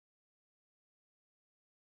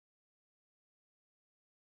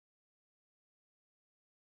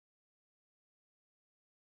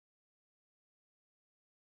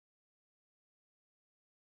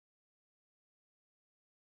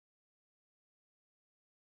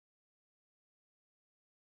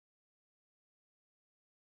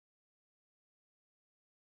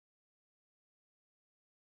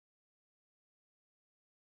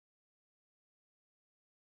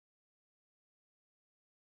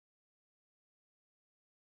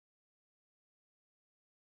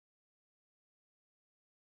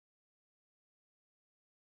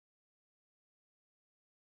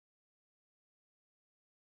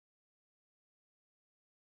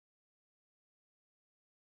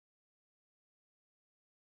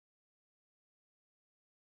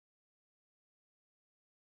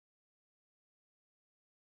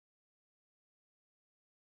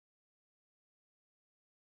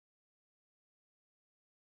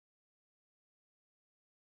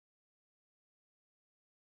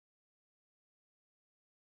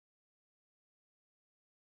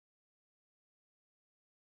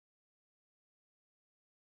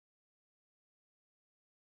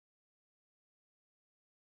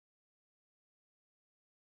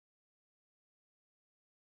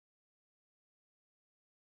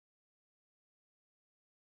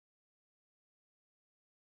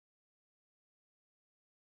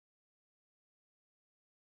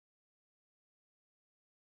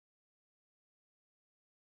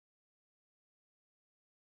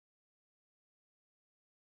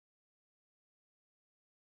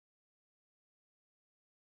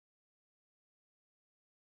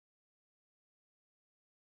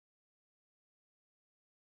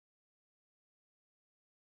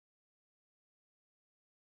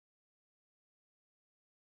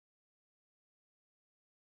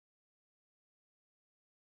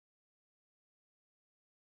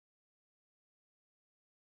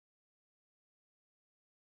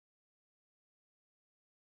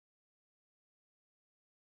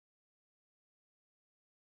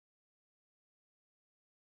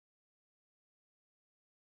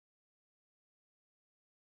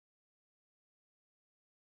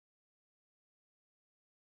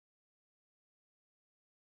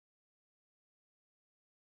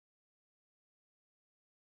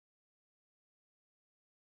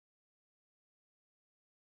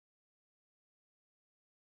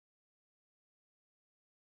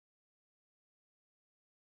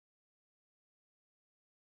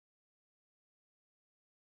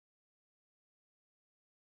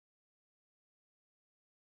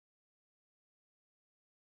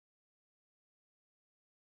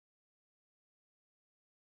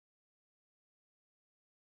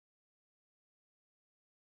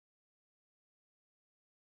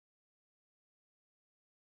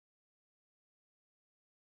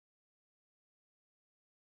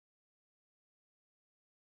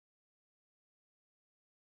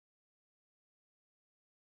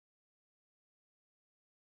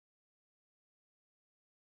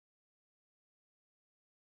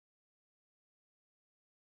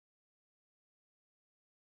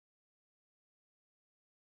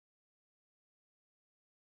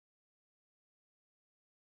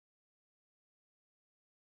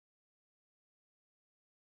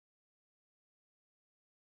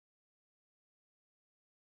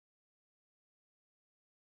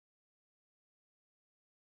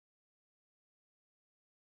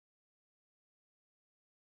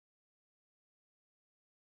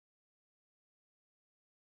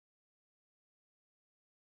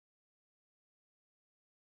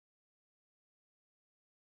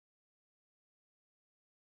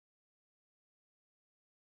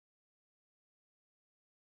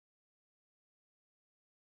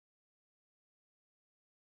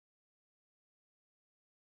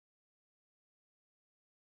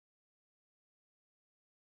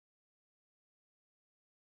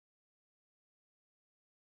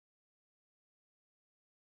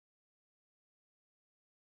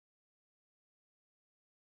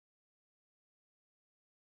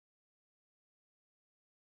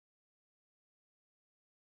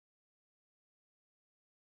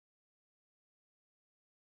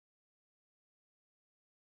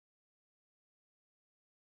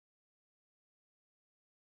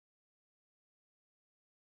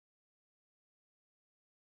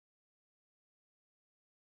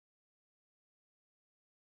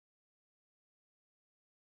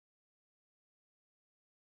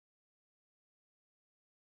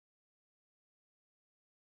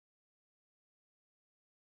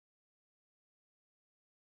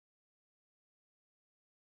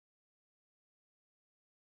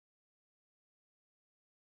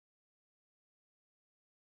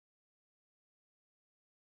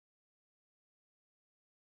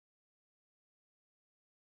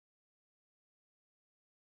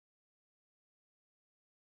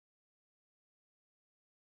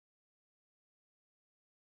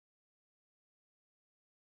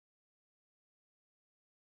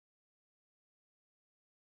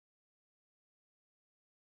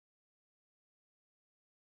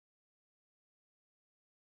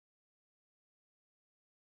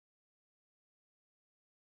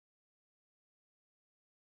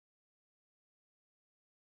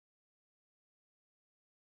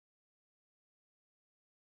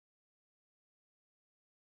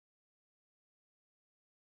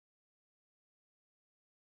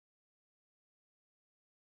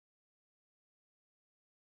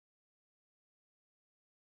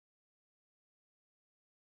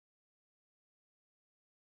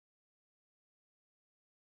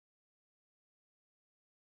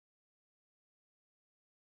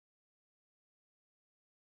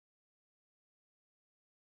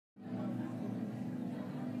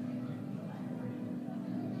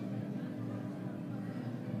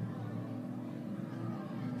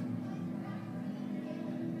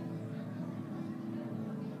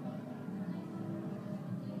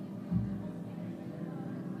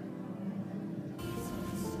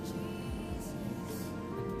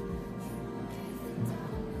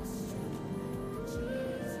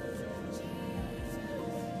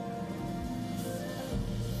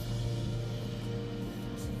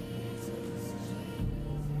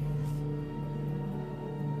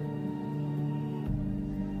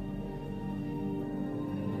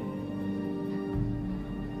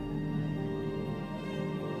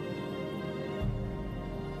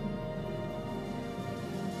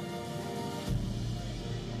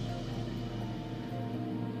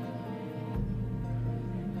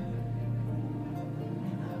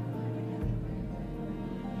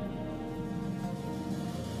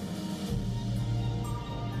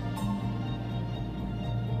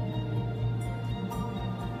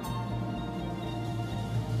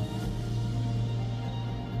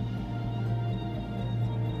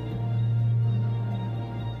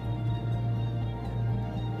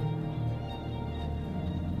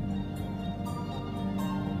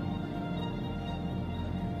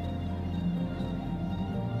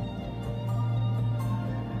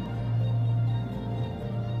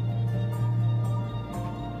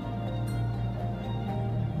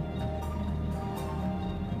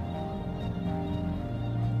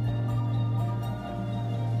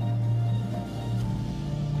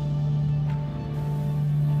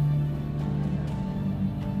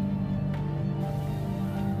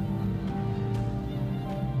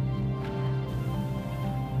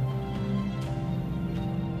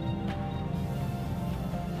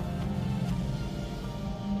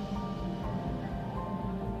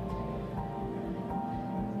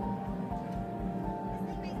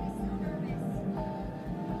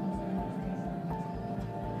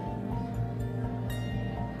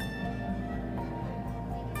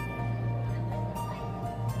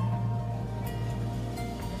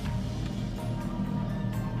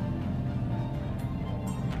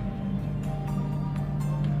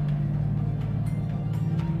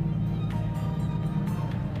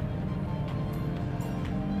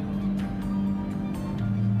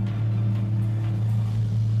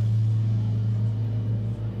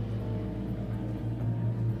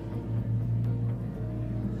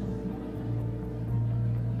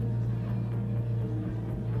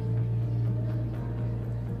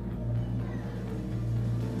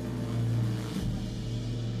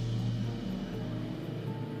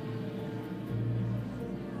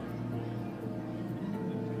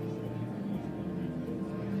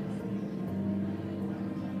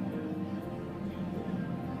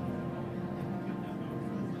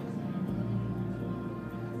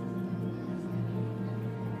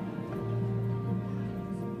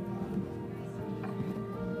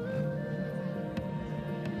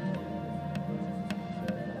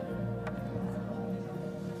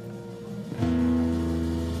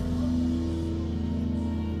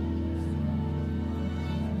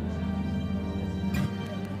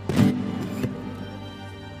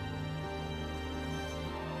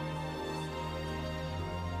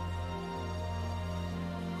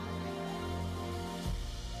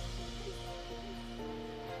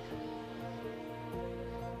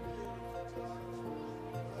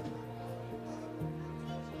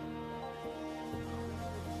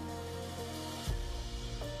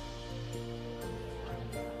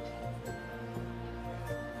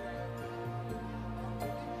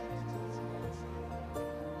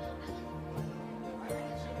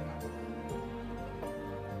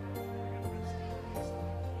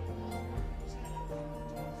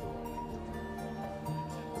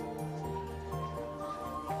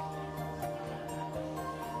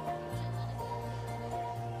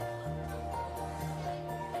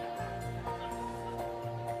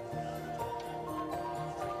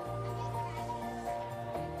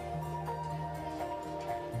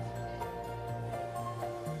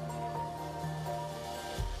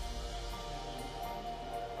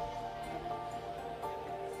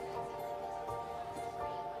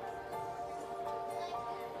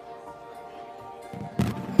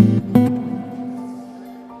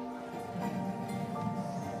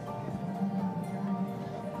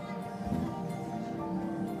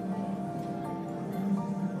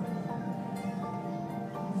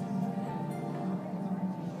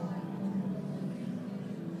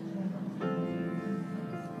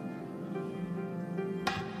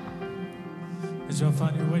y'all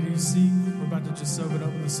find your way to your seat, we're about to just soak it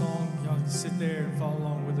up with a song. Y'all can sit there and follow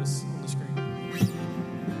along with us on the screen.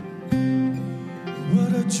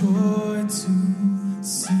 What a joy to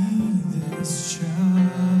see this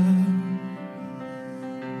child,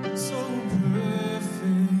 so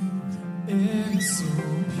perfect and so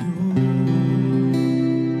pure.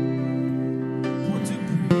 Want to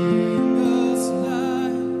bring us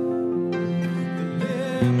life, the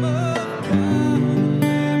Lamb of God,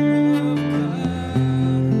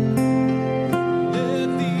 let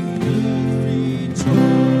the earth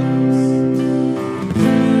rejoice.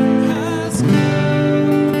 King has come, our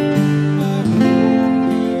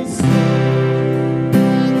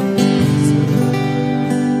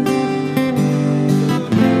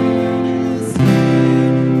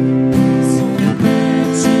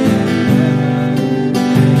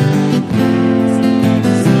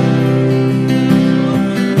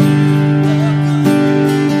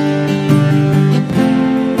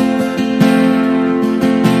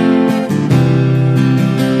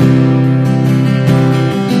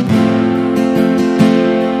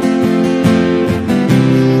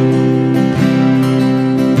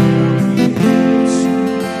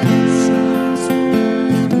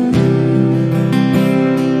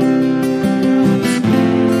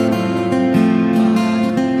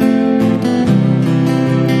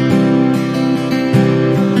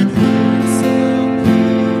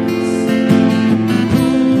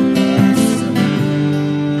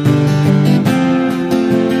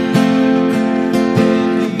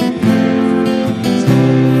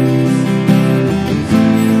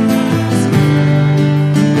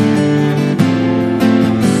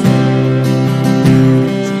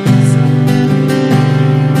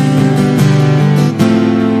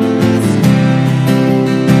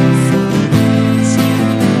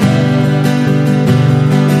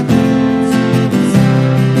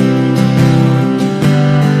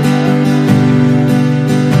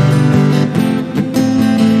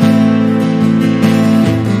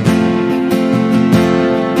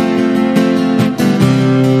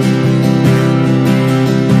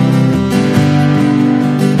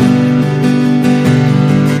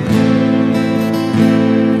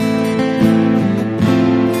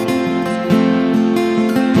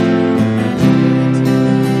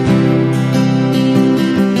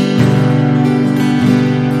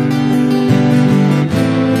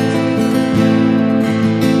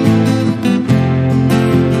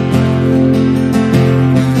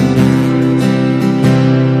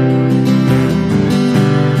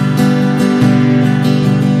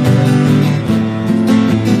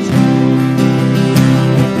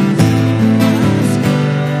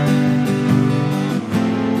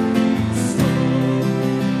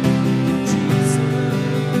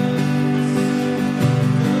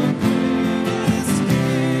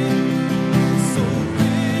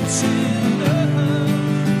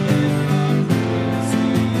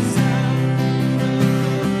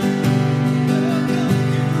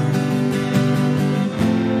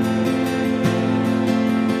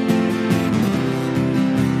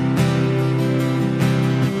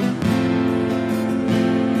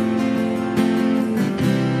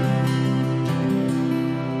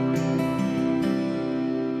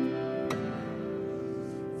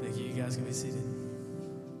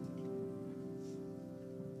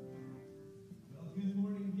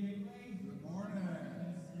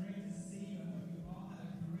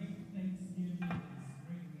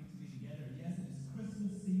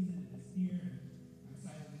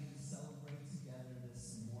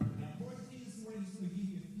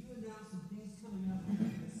holy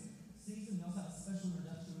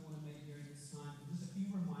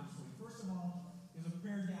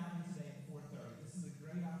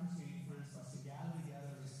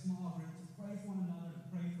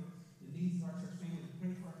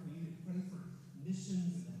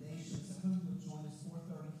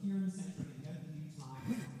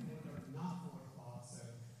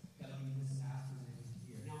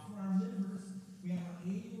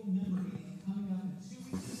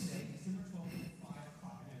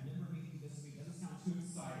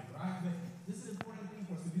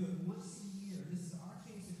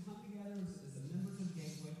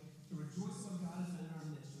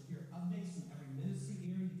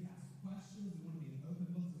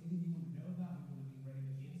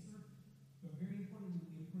But very importantly,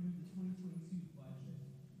 we approved the 2021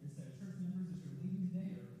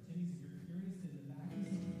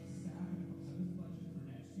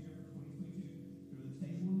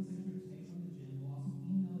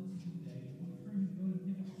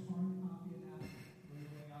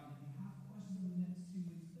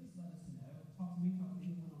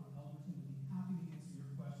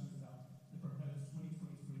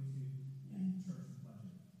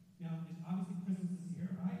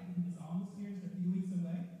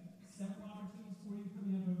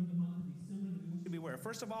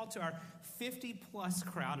 first of all, to our 50-plus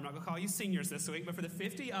crowd, I'm not going to call you seniors this week, but for the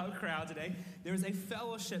 50-up crowd today, there's a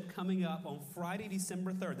fellowship coming up on Friday,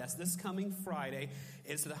 December 3rd. That's this coming Friday.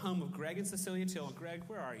 It's the home of Greg and Cecilia Till. Greg,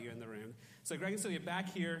 where are you in the room? So Greg and Cecilia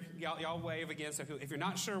back here, y'all wave again. So if you're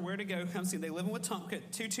not sure where to go, come see them. They live in Wetumpka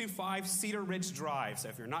at 225 Cedar Ridge Drive. So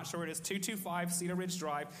if you're not sure where it is, 225 Cedar Ridge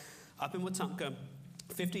Drive up in Wetumpka.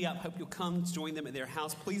 50 up. Hope you'll come join them at their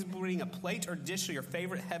house. Please bring a plate or dish of your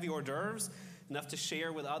favorite heavy hors d'oeuvres, enough to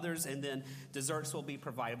share with others, and then desserts will be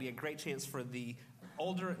provided. It'll be a great chance for the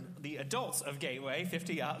adults of Gateway,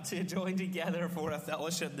 50 up, to join together for a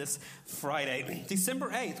fellowship this Friday. December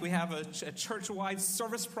 8th, we have a church-wide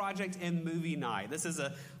service project and movie night. This is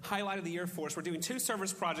a highlight of the year for us. We're doing 2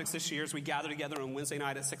 service projects this year as we gather together on Wednesday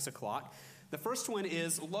night at 6 o'clock. The first one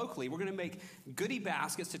is locally. We're going to make goodie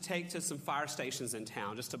baskets to take to some fire stations in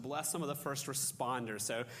town just to bless some of the first responders.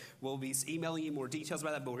 So we'll be emailing you more details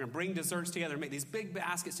about that, but we're going to bring desserts together and make these big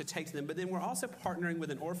baskets to take to them. But then we're also partnering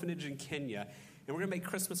with an orphanage in Kenya, and we're going to make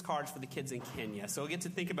Christmas cards for the kids in Kenya. So we'll get to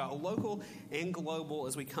think about local and global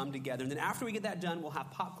as we come together. And then after we get that done, we'll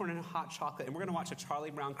have popcorn and hot chocolate, and we're going to watch a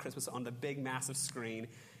Charlie Brown Christmas on the big, massive screen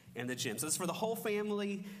in the gym. So this is for the whole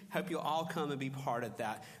family. Hope you'll all come and be part of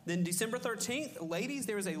that. Then December 13th, ladies,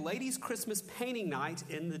 there is a ladies' Christmas painting night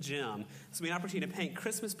in the gym. This will be an opportunity to paint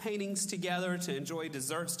Christmas paintings together, to enjoy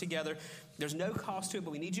desserts together. There's no cost to it,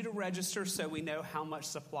 but we need you to register so we know how much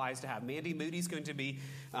supplies to have. Mandy Moody's going to be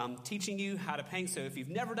teaching you how to paint. So if you've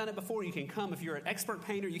never done it before, you can come. If you're an expert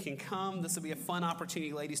painter, you can come. This will be a fun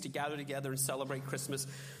opportunity, ladies, to gather together and celebrate Christmas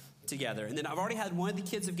together. And then I've already had one of the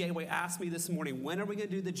kids of Gateway ask me this morning, when are we going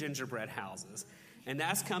to do the gingerbread houses? And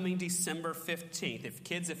that's coming December 15th.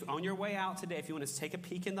 If on your way out today, if you want to take a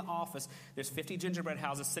peek in the office, there's 50 gingerbread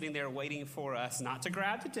houses sitting there waiting for us, not to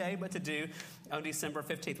grab today, but to do on December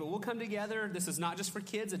 15th. But we'll come together. This is not just for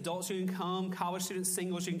kids. Adults, you can come. College students,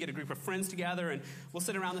 singles, you can get a group of friends together, and we'll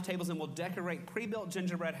sit around the tables and we'll decorate pre-built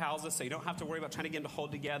gingerbread houses so you don't have to worry about trying to get them to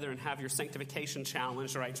hold together and have your sanctification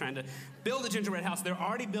challenge, right? Trying to build a gingerbread house. They're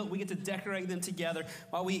already built. We get to decorate them together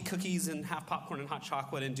while we eat cookies and have popcorn and hot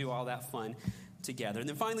chocolate and do all that fun together. And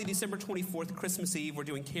then finally, December 24th, Christmas Eve, we're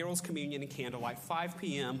doing Carol's Communion and Candlelight, 5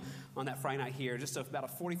 p.m. on that Friday night here. Just about a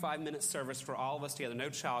 45-minute service for all of us together. No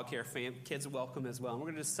childcare, kids are welcome as well. And we're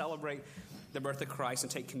going to just celebrate the birth of Christ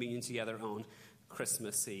and take communion together on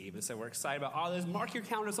Christmas Eve. And so we're excited about all those. Mark your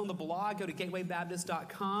calendars on the blog. Go to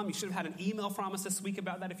gatewaybaptist.com. You should have had an email from us this week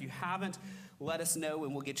about that. If you haven't, let us know,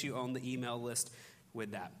 and we'll get you on the email list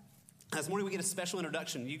with that. This morning we get a special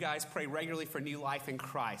introduction. You guys pray regularly for New Life in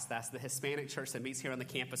Christ. That's the Hispanic church that meets here on the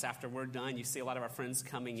campus after we're done. You see a lot of our friends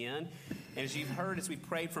coming in. And as you've heard, as we've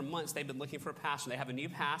prayed for months, they've been looking for a pastor. They have a new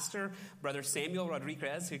pastor, Brother Samuel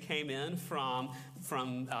Rodriguez, who came in from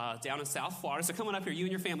down in South Florida. So come on up here. You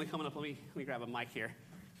and your family coming up. Let me grab a mic here.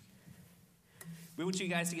 We want you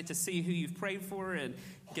guys to get to see who you've prayed for, and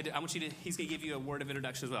he's going to give you a word of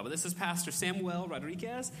introduction as well. But this is Pastor Samuel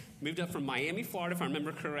Rodriguez, moved up from Miami, Florida, if I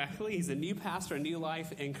remember correctly. He's a new pastor, a new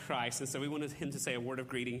life in Christ, and so we wanted him to say a word of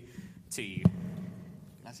greeting to you.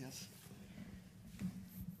 Gracias.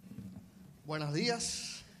 Buenos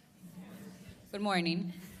días. Good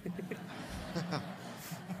morning.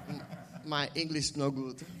 My English no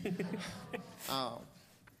good.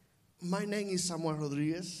 My name is Samuel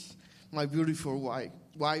Rodriguez. My beautiful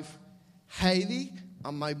wife, Heidi,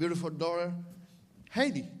 and my beautiful daughter,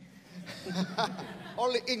 Heidi.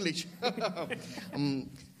 Only English.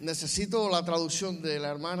 Necesito la traducción de la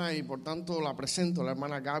hermana y por tanto la presento, la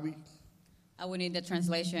hermana Gaby. I will need the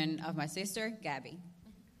translation of my sister, Gabby.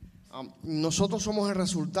 Nosotros somos el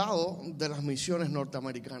resultado de las misiones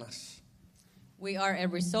norteamericanas. We are a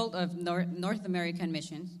result of North American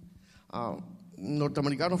missions.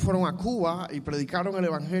 Norteamericanos fueron a Cuba y predicaron el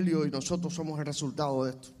evangelio y nosotros somos el resultado de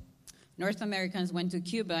esto. North Americans went to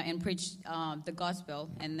Cuba and preached the gospel,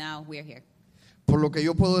 and now we're here. Por lo que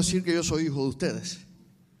yo puedo decir que yo soy hijo de ustedes.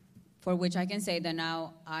 For which I can say that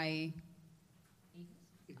now I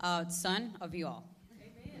son of you all.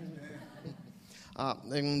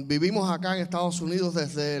 Vivimos acá en Estados Unidos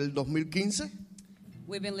desde el 2015.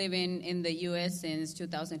 We've been living in the U.S. since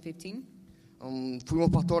 2015.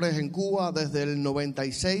 Fuimos pastores en Cuba desde el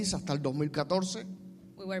 96 hasta el 2014.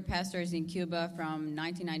 We were pastors in Cuba from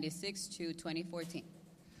 1996 to 2014.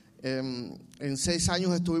 En 6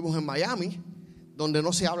 años estuvimos en Miami, donde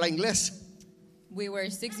no se habla inglés. We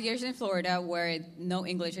were 6 years in Florida where no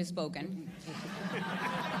English is spoken.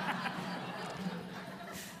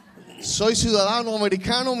 Soy ciudadano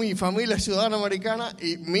americano, mi familia es ciudadana americana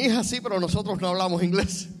y mi hija sí, pero nosotros no hablamos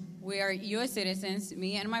inglés. We are U.S. citizens,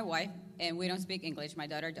 me and my wife, and we don't speak English. My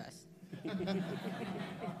daughter does.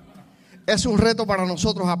 Es un reto para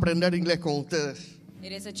nosotros aprender inglés con ustedes.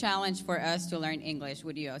 It is a challenge for us to learn English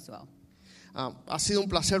with you as well. Ha sido un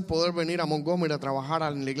placer poder venir a Montgomery a trabajar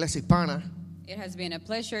en la iglesia hispana. It has been a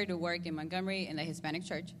pleasure to work in Montgomery in the Hispanic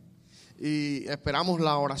Church. Y esperamos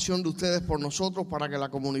la oración de ustedes por nosotros para que la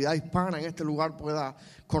comunidad hispana en este lugar pueda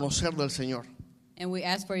conocer del Señor. And we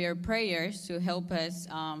ask for your prayers to help us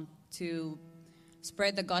to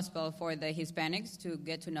spread the gospel for the Hispanics to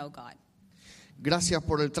get to know God. Gracias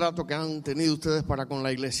por el trato que han tenido ustedes para con la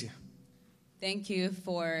iglesia. Thank you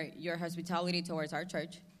for your hospitality towards our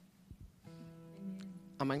church.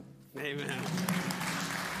 Amén. Amen. Okay,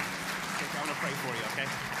 I'm going to pray for you, okay?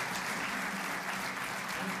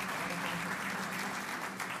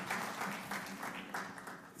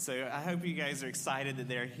 So I hope you guys are excited that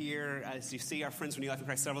they're here. As you see our friends from New Life in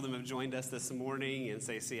Christ, several of them have joined us this morning. And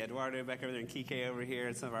so you see Eduardo back over there and Kike over here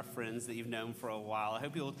and some of our friends that you've known for a while. I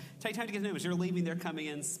hope you'll take time to get to know them. As you're leaving, they're coming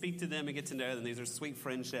in, speak to them and get to know them. These are sweet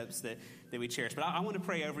friendships that we cherish. But I want to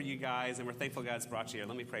pray over you guys, and we're thankful God's brought you here.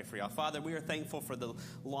 Let me pray for y'all. Father, we are thankful for the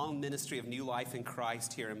long ministry of New Life in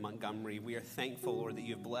Christ here in Montgomery. We are thankful, Lord, that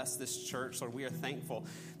you have blessed this church. Lord, we are thankful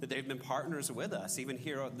that they've been partners with us, even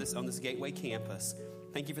here on this Gateway campus.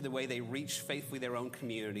 Thank you for the way they reach faithfully their own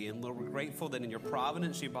community. And Lord, we're grateful that in your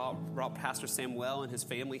providence, you brought Pastor Samuel and his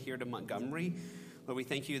family here to Montgomery. Lord, we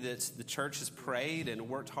thank you that the church has prayed and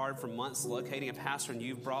worked hard for months locating a pastor, and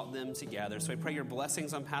you've brought them together. So I pray your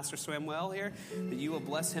blessings on Pastor Samuel here, that you will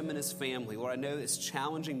bless him and his family. Lord, I know it's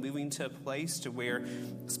challenging moving to a place to where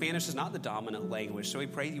Spanish is not the dominant language. So we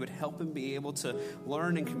pray you would help him be able to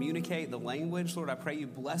learn and communicate the language. Lord, I pray you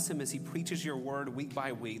bless him as he preaches your word week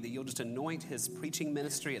by week, that you'll just anoint his preaching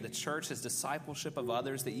ministry at the church, his discipleship of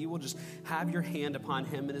others, that you will just have your hand upon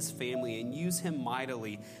him and his family and use him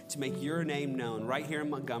mightily to make your name known right here in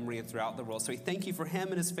Montgomery and throughout the world. So we thank you for him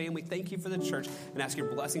and his family. Thank you for the church, and ask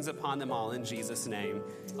your blessings upon them all in Jesus' name.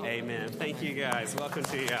 Amen. Thank you, guys. Welcome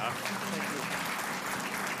to y'all.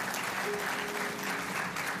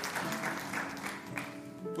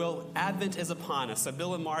 Well, Advent is upon us. So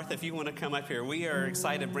Bill and Martha, if you want to come up here, we are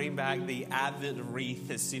excited to bring back the Advent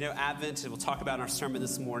wreath. As you know, Advent, we'll talk about in our sermon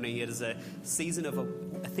this morning, it is a season of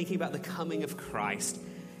thinking about the coming of Christ.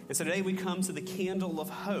 And so today we come to the candle of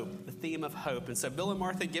hope, the theme of hope. And so Bill and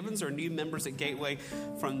Martha Gibbons are new members at Gateway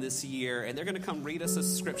from this year, and they're going to come read us a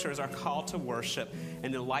scripture as our call to worship,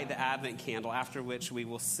 and then light the Advent candle, after which we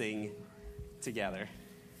will sing together.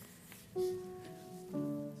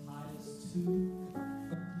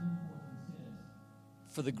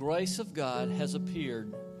 For the grace of God has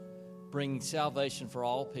appeared, bringing salvation for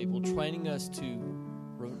all people, training us to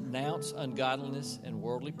renounce ungodliness and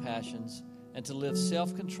worldly passions, and to live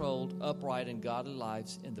self-controlled, upright, and godly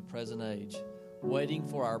lives in the present age, waiting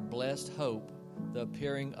for our blessed hope, the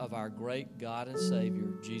appearing of our great God and Savior,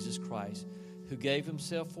 Jesus Christ, who gave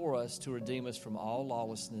himself for us to redeem us from all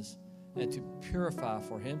lawlessness and to purify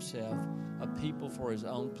for himself a people for his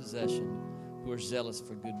own possession who are zealous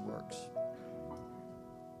for good works.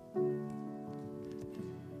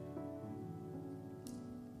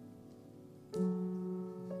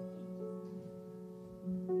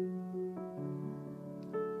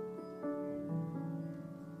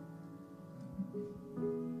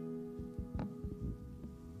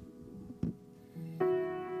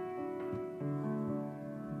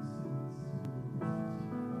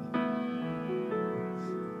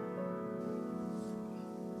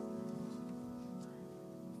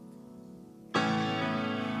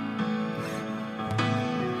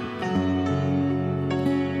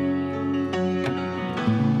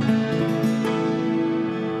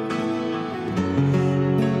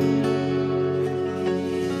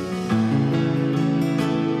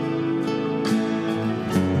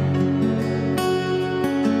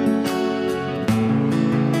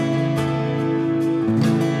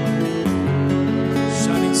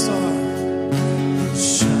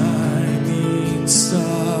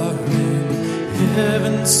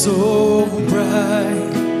 So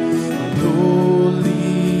bright,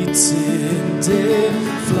 lowly tended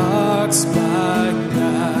flocks by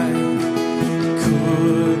night.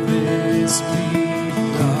 Could this be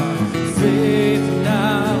our faith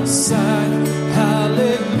now sight?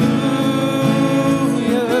 Hallelujah,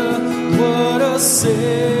 what a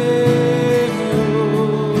Savior.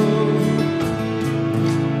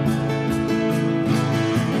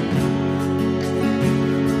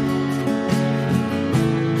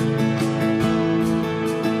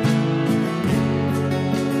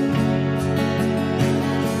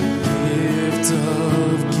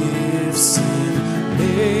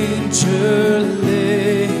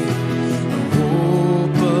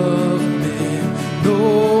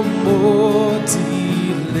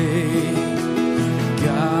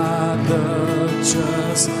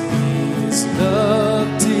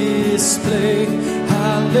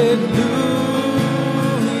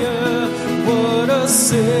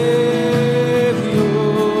 Trace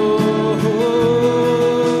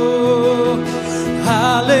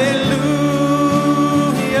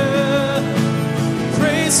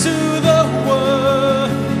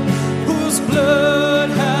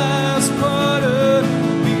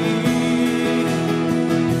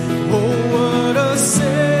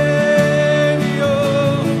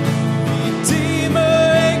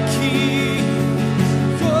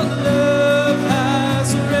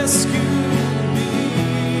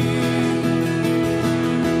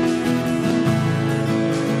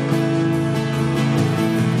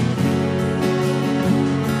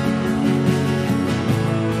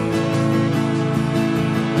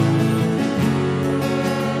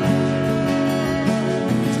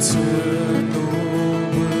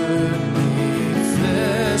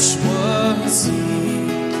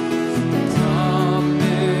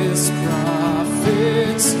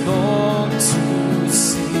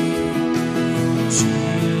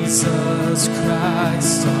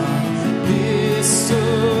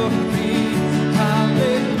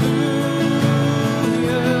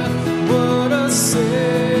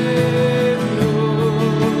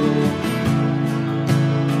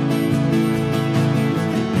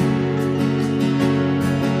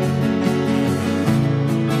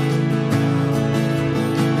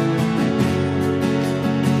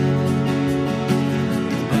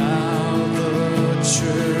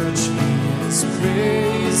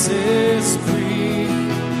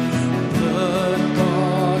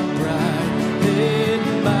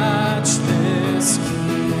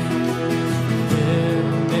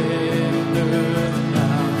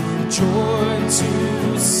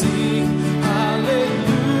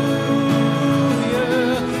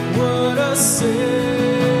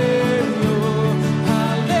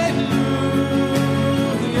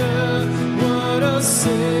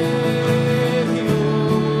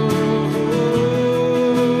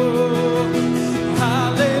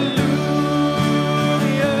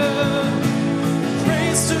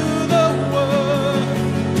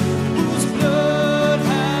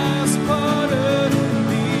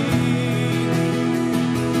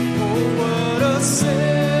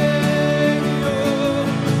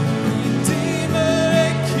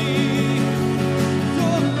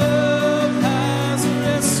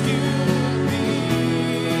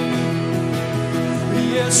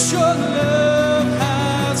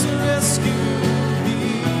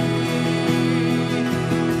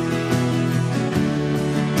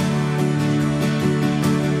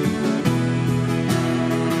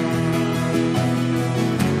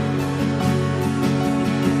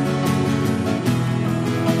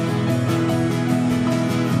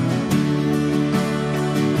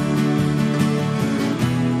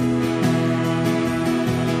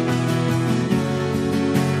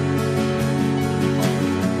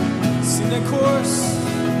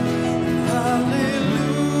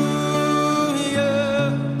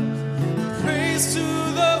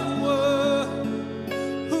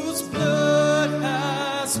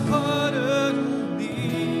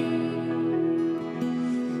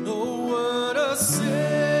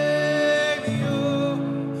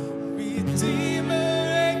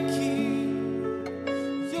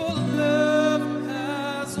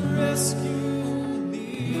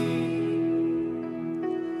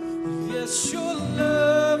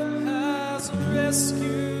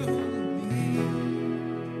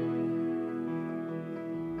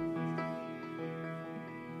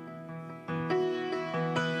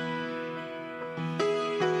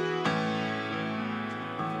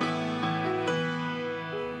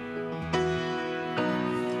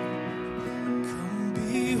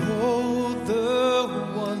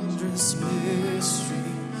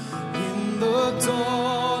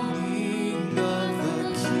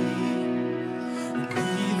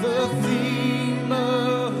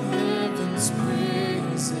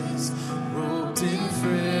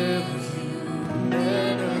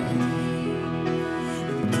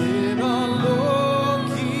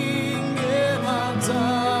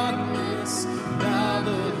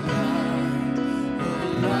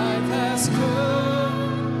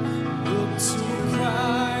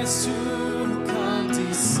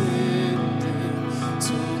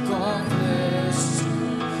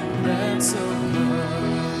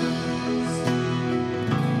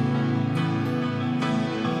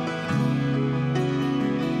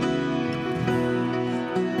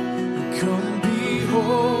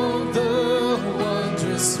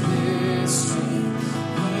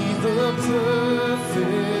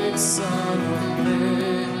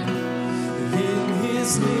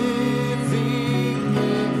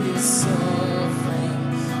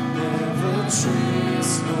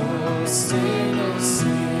nor stain of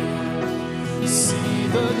sin. See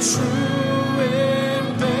the true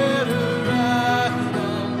and better I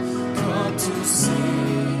am come to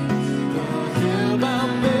see the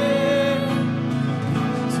hillbound man.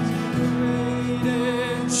 Great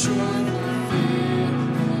and joyful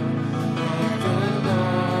feeling of the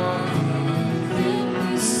Lord in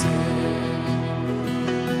me say.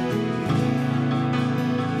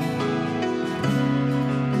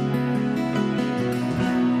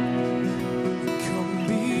 Come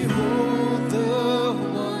behold the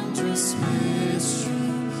wondrous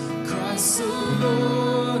mystery, Christ the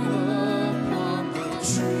Lord upon the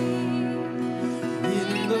tree.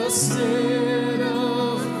 In the stead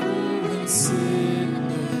of ruined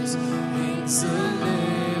sinners, hangs a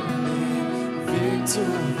lamb in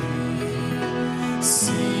victory.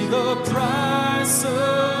 See the price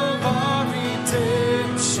of our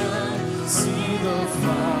redemption, see the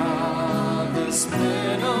Father's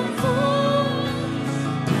plan unfold,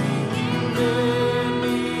 bringing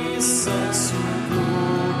many sons to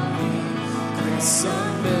glory, grace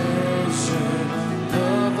unmeasured,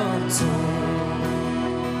 love untold.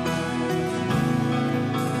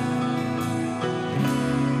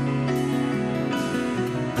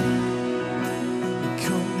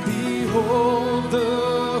 Come behold the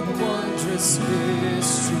wondrous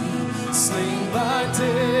mystery, slain by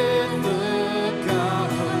death, the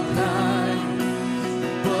God of night.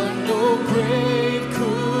 But no grave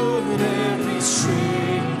could ever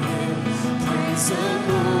restrain him. Praise the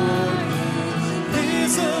Lord, he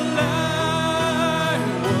is alive.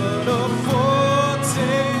 What a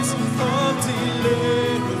foretaste of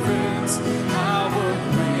deliverance, our great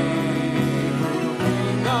will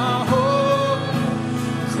bring our hope.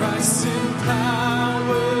 Christ in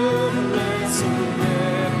power, resurrected,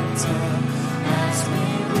 as we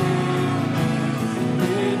wait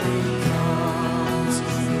when he comes.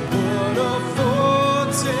 What a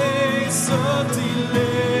foretaste of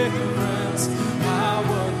deliverance, our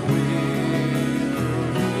great will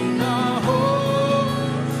bring our hope.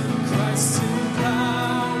 Christ in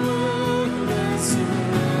power,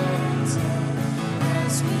 resurrected,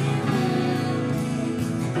 as we wait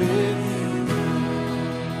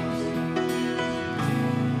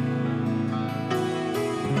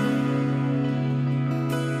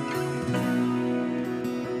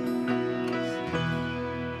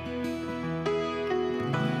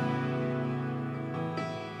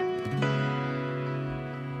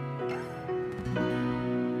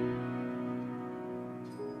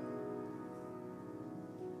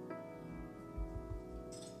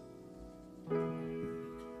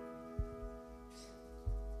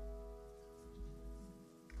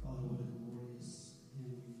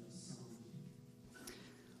when he comes.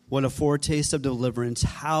 What a foretaste of deliverance,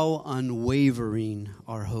 how unwavering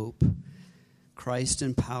our hope. Christ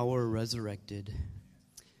in power resurrected,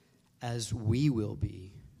 as we will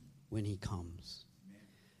be when he comes.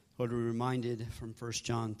 Lord, we're reminded from 1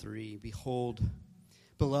 John 3, behold,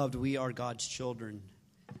 beloved, we are God's children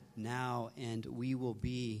now, and we will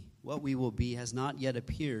be, what we will be has not yet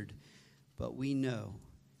appeared, but we know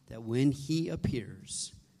that when he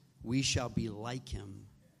appears, we shall be like him,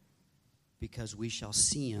 because we shall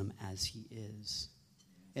see him as he is.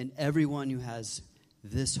 And everyone who has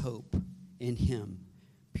this hope in him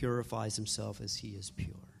purifies himself as he is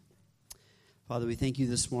pure. Father, we thank you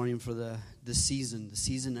this morning for the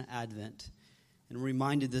season of Advent. And we're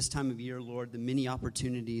reminded this time of year, Lord, the many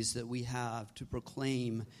opportunities that we have to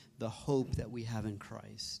proclaim the hope that we have in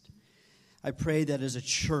Christ. I pray that as a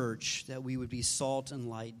church that we would be salt and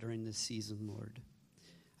light during this season, Lord.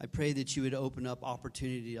 I pray that you would open up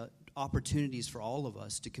opportunities for all of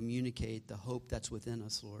us to communicate the hope that's within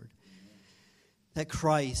us, Lord. That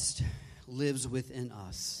Christ lives within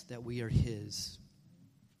us, that we are his.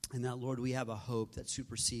 And that, Lord, we have a hope that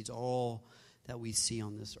supersedes all that we see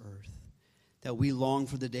on this earth. That we long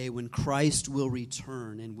for the day when Christ will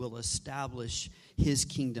return and will establish his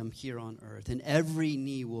kingdom here on earth. And every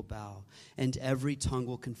knee will bow and every tongue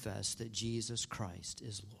will confess that Jesus Christ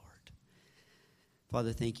is Lord.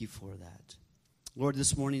 Father, thank you for that. Lord,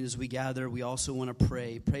 this morning as we gather, we also want to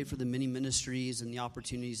pray for the many ministries and the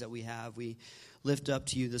opportunities that we have. We lift up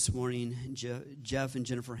to you this morning Jeff and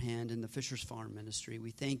Jennifer Hand in the Fisher's Farm ministry.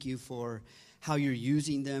 We thank you for how you're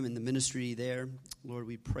using them in the ministry there. Lord,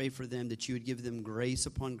 we pray for them that you would give them grace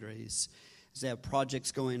upon grace as they have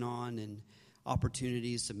projects going on and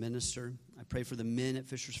opportunities to minister. I pray for the men at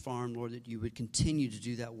Fisher's Farm, Lord, that you would continue to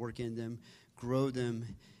do that work in them, grow them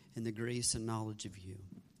in the grace and knowledge of you.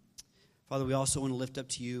 Father, we also want to lift up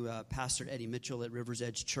to you Pastor Eddie Mitchell at River's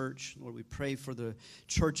Edge Church. Lord, we pray for the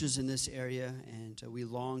churches in this area, and we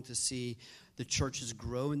long to see the churches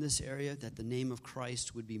grow in this area, that the name of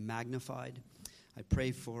Christ would be magnified. I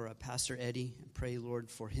pray for Pastor Eddie. I pray, Lord,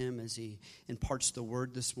 for him as he imparts the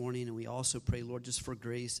word this morning. And we also pray, Lord, just for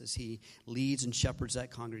grace as he leads and shepherds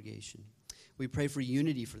that congregation. We pray for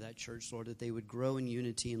unity for that church, Lord, that they would grow in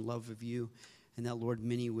unity and love of you, and that, Lord,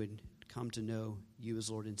 many would come to know you as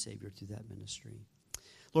Lord and Savior through that ministry.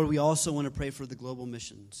 Lord, we also want to pray for the global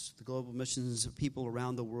missions of people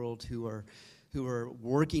around the world who are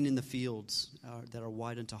working in the fields that are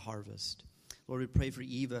wide unto harvest. Lord, we pray for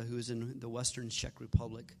Eva, who is in the Western Czech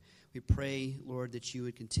Republic. We pray, Lord, that you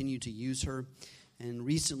would continue to use her. And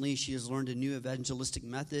recently she has learned a new evangelistic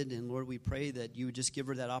method. And Lord, we pray that you would just give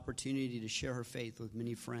her that opportunity to share her faith with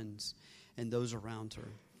many friends and those around her.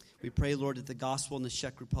 We pray, Lord, that the gospel in the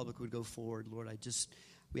Czech Republic would go forward. Lord,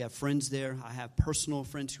 we have friends there. I have personal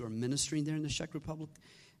friends who are ministering there in the Czech Republic.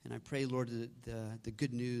 And I pray, Lord, that the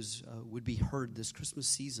good news would be heard this Christmas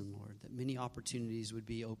season, Lord, that many opportunities would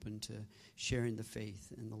be open to sharing the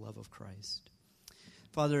faith and the love of Christ.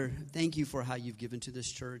 Father, thank you for how you've given to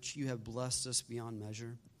this church. You have blessed us beyond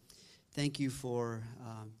measure. Thank you for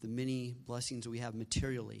the many blessings we have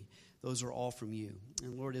materially. Those are all from you.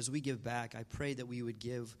 And Lord, as we give back, I pray that we would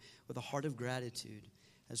give with a heart of gratitude.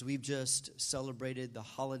 As we've just celebrated the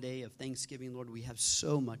holiday of Thanksgiving, Lord, we have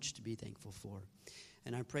so much to be thankful for.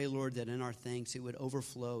 And I pray, Lord, that in our thanks it would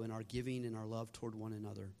overflow in our giving and our love toward one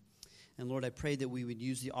another. And Lord, I pray that we would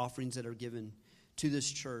use the offerings that are given to this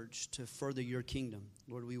church to further your kingdom.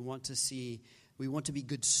 Lord, we want to be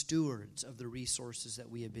good stewards of the resources that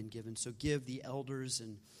we have been given. So give the elders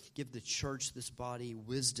and give the church, this body,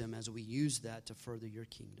 wisdom as we use that to further your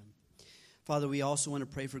kingdom. Father, we also want to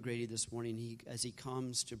pray for Grady this morning as he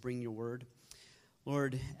comes to bring your word.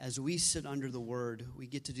 Lord, as we sit under the word, we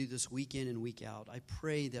get to do this week in and week out. I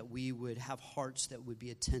pray that we would have hearts that would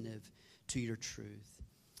be attentive to your truth.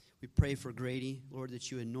 We pray for Grady, Lord,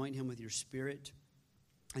 that you anoint him with your spirit,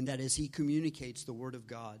 and that as he communicates the word of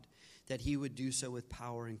God, that he would do so with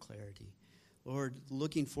power and clarity. Lord,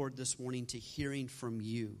 looking forward this morning to hearing from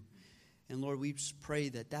you. And Lord, we just pray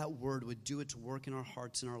that that word would do its work in our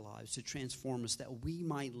hearts and our lives to transform us, that we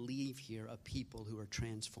might leave here a people who are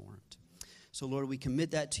transformed. So, Lord, we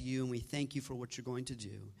commit that to you, and we thank you for what you're going to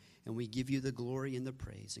do. And we give you the glory and the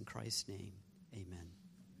praise. In Christ's name, amen.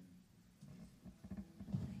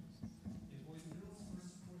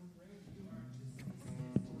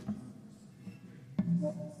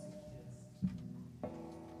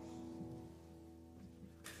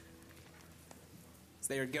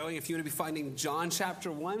 So they are going, if you want to be finding John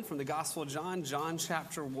chapter 1 from the Gospel of John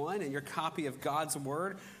chapter 1, and your copy of God's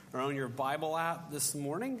Word are on your Bible app this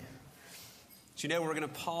morning. But you know, we're going to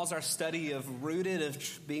pause our study of Rooted,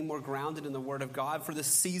 of being more grounded in the Word of God for the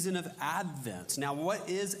season of Advent. Now, what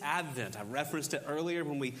is Advent? I referenced it earlier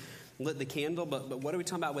when we lit the candle, but what are we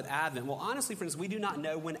talking about with Advent? Well, honestly, friends, we do not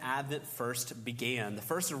know when Advent first began. The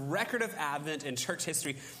first record of Advent in church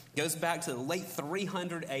history goes back to the late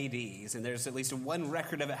 300 ADs, and there's at least one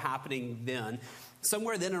record of it happening then.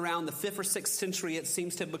 Somewhere then around the 5th or 6th century, it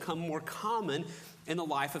seems to have become more common in the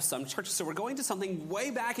life of some churches. So we're going to something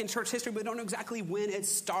way back in church history, but we don't know exactly when it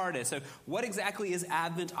started. So what exactly is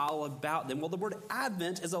Advent all about then? Well, the word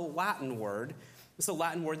Advent is a Latin word. It's a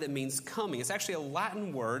Latin word that means coming. It's actually a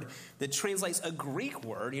Latin word that translates a Greek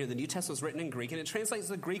word. You know, the New Testament was written in Greek, and it translates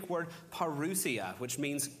the Greek word parousia, which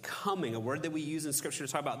means coming, a word that we use in Scripture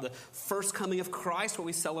to talk about the first coming of Christ, what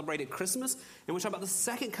we celebrate at Christmas, and we talk about the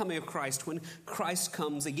second coming of Christ, when Christ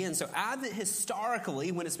comes again. So Advent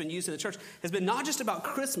historically, when it's been used in the church, has been not just about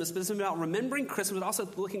Christmas, but it's been about remembering Christmas, but also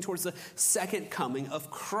looking towards the second coming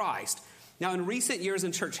of Christ. Now, in recent years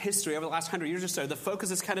in church history, over the last 100 years or so, the focus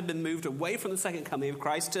has kind of been moved away from the second coming of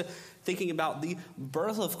Christ to thinking about the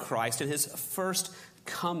birth of Christ and his first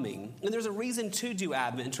coming. And there's a reason to do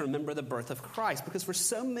Advent and to remember the birth of Christ, because for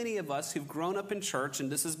so many of us who've grown up in church,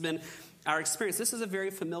 and this has been our experience, this is a very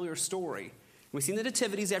familiar story. We've seen the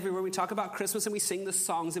nativities everywhere. We talk about Christmas and we sing the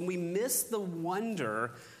songs, and we miss the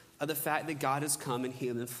wonder of the fact that God has come in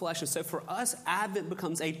human flesh. And so for us, Advent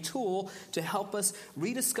becomes a tool to help us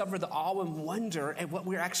rediscover the awe and wonder at what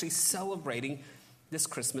we're actually celebrating this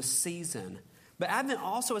Christmas season. But Advent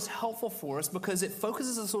also is helpful for us because it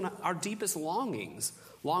focuses us on our deepest longings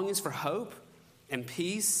for hope and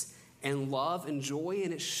peace and love and joy,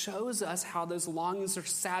 and it shows us how those longings are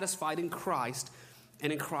satisfied in Christ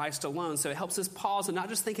and in Christ alone. So it helps us pause and not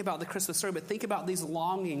just think about the Christmas story, but think about these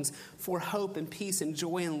longings for hope and peace and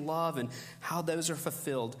joy and love and how those are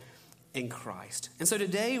fulfilled in Christ. And so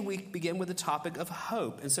today we begin with the topic of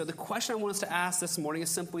hope. And so the question I want us to ask this morning is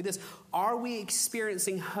simply this: are we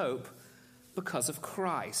experiencing hope because of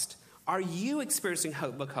Christ? Are you experiencing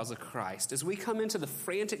hope because of Christ? As we come into the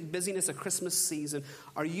frantic busyness of Christmas season,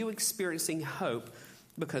 are you experiencing hope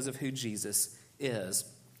because of who Jesus is?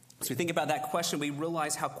 As we think about that question, we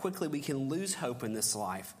realize how quickly we can lose hope in this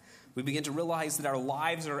life. We begin to realize that our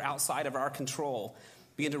lives are outside of our control.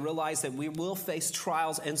 We begin to realize that we will face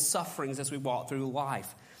trials and sufferings as we walk through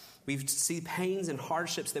life. We see pains and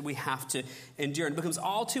hardships that we have to endure. And it becomes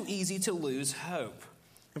all too easy to lose hope.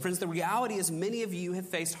 And friends, the reality is many of you have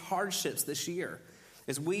faced hardships this year.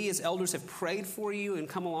 As we as elders have prayed for you and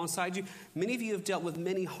come alongside you, many of you have dealt with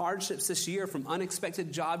many hardships this year, from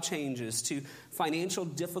unexpected job changes to financial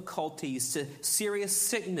difficulties to serious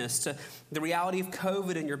sickness to the reality of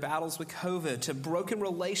COVID and your battles with COVID to broken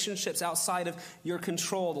relationships outside of your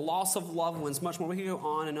control, the loss of loved ones, much more. We can go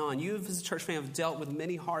on and on. You as a church family have dealt with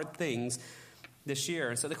many hard things this year.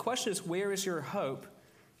 And so the question is, where is your hope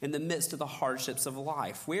in the midst of the hardships of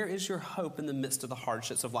life? Where is your hope in the midst of the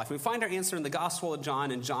hardships of life? We find our answer in the Gospel of John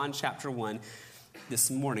in John chapter 1 this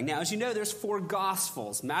morning. Now, as you know, there's 4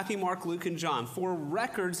 Gospels, Matthew, Mark, Luke, and John, 4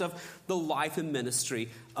 records of the life and ministry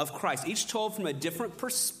of Christ, each told from a different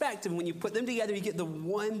perspective. When you put them together, you get the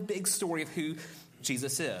one big story of who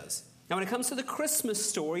Jesus is. Now, when it comes to the Christmas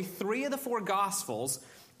story, 3 of the 4 Gospels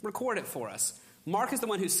record it for us. Mark is the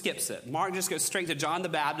one who skips it. Mark just goes straight to John the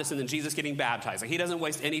Baptist and then Jesus getting baptized. Like, he doesn't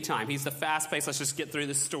waste any time. He's the fast-paced, let's just get through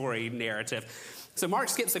the story narrative. So Mark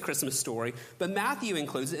skips the Christmas story, but Matthew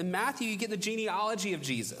includes it. In Matthew, you get the genealogy of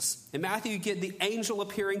Jesus. In Matthew, you get the angel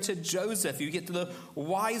appearing to Joseph. You get the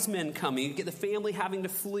wise men coming. You get the family having to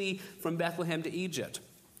flee from Bethlehem to Egypt.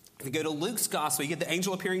 If you go to Luke's gospel, you get the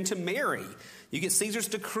angel appearing to Mary. You get Caesar's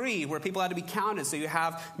decree where people had to be counted. So you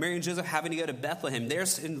have Mary and Joseph having to go to Bethlehem.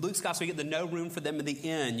 There's in Luke's gospel, you get the no room for them in the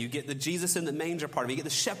inn. You get the Jesus in the manger part of it. You get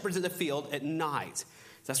the shepherds in the field at night. So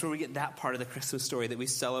that's where we get that part of the Christmas story that we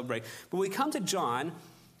celebrate. But when we come to John,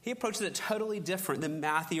 he approaches it totally different than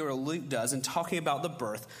Matthew or Luke does in talking about the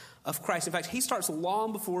birth of Christ. In fact, he starts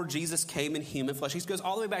long before Jesus came in human flesh. He goes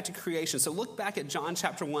all the way back to creation. So look back at John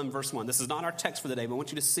chapter 1, verse 1. This is not our text for the day, but I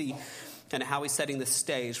want you to see kind of how he's setting the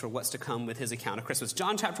stage for what's to come with his account of Christmas.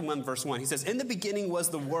 John chapter 1, verse 1, he says, "In the beginning was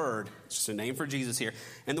the Word." It's just a name for Jesus here.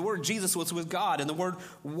 "And the Word, Jesus, was with God, and the Word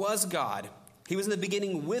was God. He was in the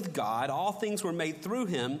beginning with God. All things were made through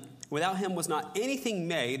him. Without him was not anything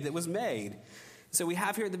made that was made." So we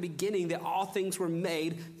have here at the beginning that all things were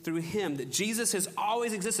made through him, that Jesus has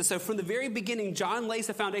always existed. So from the very beginning, John lays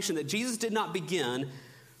the foundation that Jesus did not begin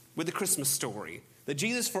with the Christmas story. That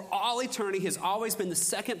Jesus for all eternity has always been the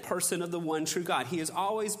second person of the one true God. He has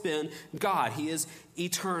always been God. He is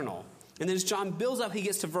eternal. And then as John builds up, he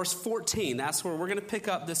gets to verse 14. That's where we're going to pick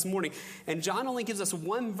up this morning. And John only gives us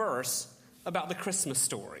one verse about the Christmas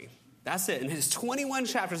story. That's it. In his 21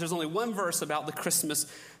 chapters, there's only one verse about the Christmas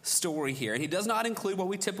story here. And he does not include what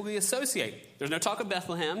we typically associate. There's no talk of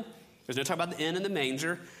Bethlehem. There's no talk about the inn and the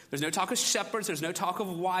manger. There's no talk of shepherds. There's no talk of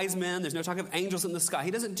wise men. There's no talk of angels in the sky. He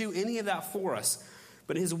doesn't do any of that for us.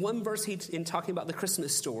 But in his one verse, in talking about the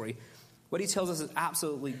Christmas story, what he tells us is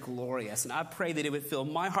absolutely glorious. And I pray that it would fill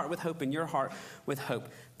my heart with hope and your heart with hope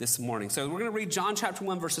this morning. So we're going to read John chapter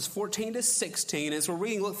 1, verses 14 to 16. As we're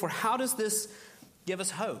reading, look for how does this give us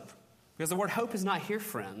hope? Because the word hope is not here,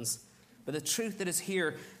 friends. But the truth that is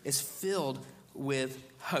here is filled with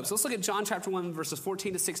hope. So let's look at John chapter 1, verses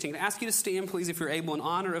 14 to 16. I ask you to stand, please, if you're able, in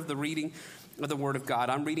honor of the reading of the Word of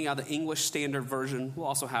God. I'm reading out the English Standard Version. We'll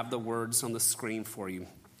also have the words on the screen for you.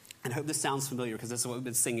 And I hope this sounds familiar because this is what we've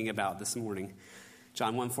been singing about this morning.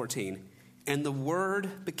 John 1:14. "And the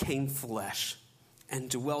Word became flesh and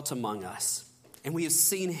dwelt among us. And we have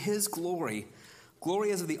seen his glory,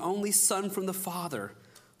 glory as of the only Son from the Father,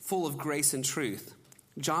 full of grace and truth.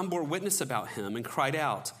 John bore witness about him and cried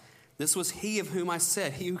out, 'This was he of whom I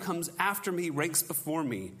said, he who comes after me ranks before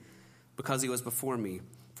me, because he was before me.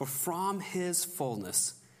 For from his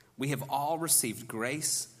fullness we have all received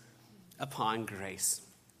grace upon grace.'"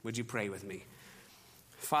 Would you pray with me?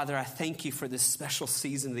 Father, I thank you for this special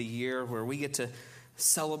season of the year where we get to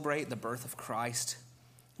celebrate the birth of Christ.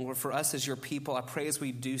 Lord, for us as your people, I pray as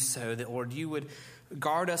we do so that, Lord, you would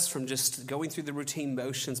guard us from just going through the routine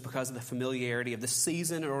motions because of the familiarity of the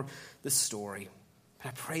season or the story. I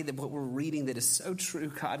pray that what we're reading that is so true,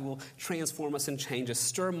 God, will transform us and change us.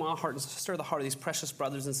 Stir my heart and stir the heart of these precious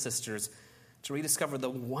brothers and sisters to rediscover the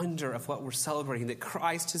wonder of what we're celebrating, that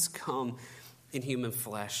Christ has come in human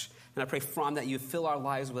flesh. And I pray from that you fill our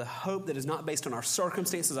lives with a hope that is not based on our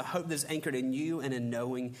circumstances, a hope that is anchored in you and in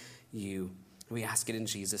knowing you. We ask it in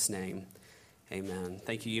Jesus' name. Amen.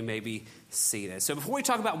 Thank you. You may be seated. So before we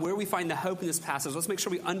talk about where we find the hope in this passage, let's make sure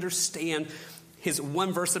we understand his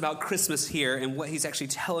one verse about Christmas here and what he's actually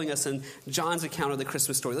telling us in John's account of the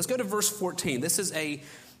Christmas story. Let's go to verse 14. This is a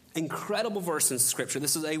incredible verse in Scripture.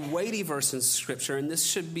 This is a weighty verse in Scripture, and this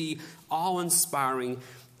should be awe-inspiring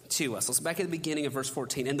to us. Let's go back at the beginning of verse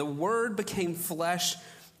 14. And the Word became flesh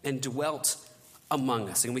and dwelt among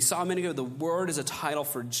us. And we saw a minute ago, the Word is a title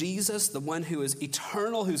for Jesus, the one who is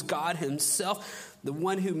eternal, who's God himself, the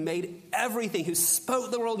one who made everything, who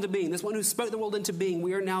spoke the world into being. This one who spoke the world into being,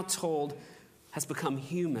 we are now told, has become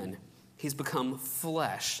human. He's become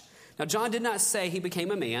flesh. Now, John did not say he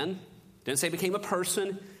became a man, didn't say he became a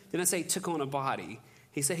person, didn't say he took on a body.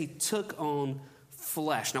 He said he took on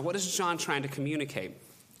flesh. Now, what is John trying to communicate?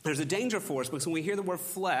 There's a danger for us because when we hear the word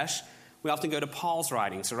flesh, we often go to Paul's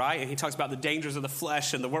writings, right? And he talks about the dangers of the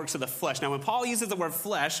flesh and the works of the flesh. Now, when Paul uses the word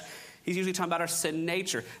flesh, he's usually talking about our sin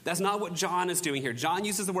nature. That's not what John is doing here. John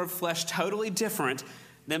uses the word flesh totally different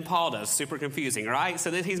than Paul does. Super confusing, right?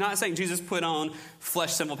 So that he's not saying Jesus put on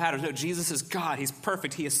flesh symbol patterns. No, Jesus is God. He's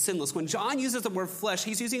perfect. He is sinless. When John uses the word flesh,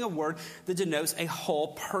 he's using a word that denotes a whole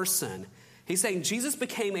person. He's saying Jesus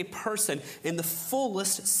became a person in the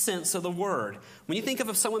fullest sense of the word. When you think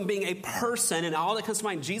of someone being a person and all that comes to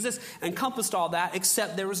mind, Jesus encompassed all that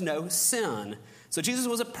except there was no sin. So Jesus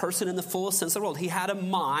was a person in the fullest sense of the word. He had a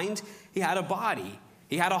mind. He had a body.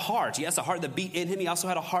 He had a heart. He has a heart that beat in him. He also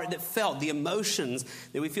had a heart that felt the emotions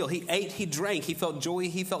that we feel. He ate, he drank, he felt joy,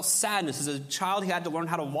 he felt sadness. As a child, he had to learn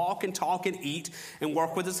how to walk and talk and eat and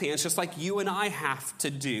work with his hands, just like you and I have to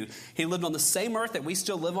do. He lived on the same earth that we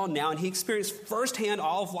still live on now, and he experienced firsthand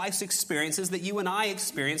all of life's experiences that you and I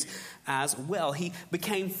experience as well. He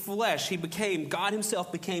became flesh. God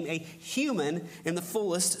himself became a human in the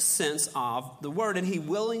fullest sense of the word, and he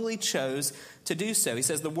willingly chose to do so. He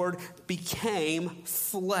says the word became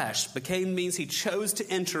flesh. Became means he chose to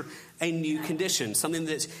enter a new condition, something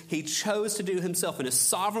that he chose to do himself in his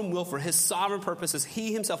sovereign will for his sovereign purposes.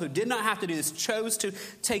 He himself, who did not have to do this, chose to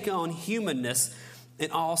take on humanness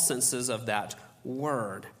in all senses of that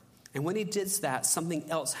word. And when he did that,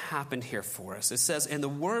 something else happened here for us. It says, and the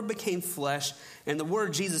word became flesh, and the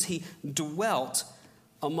word Jesus, he dwelt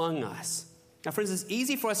among us. Now, friends, it's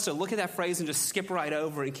easy for us to look at that phrase and just skip right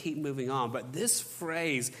over and keep moving on. But this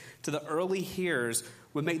phrase, to the early hearers,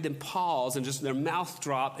 would make them pause and just their mouth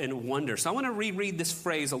drop in wonder. So I want to reread this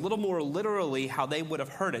phrase a little more literally how they would have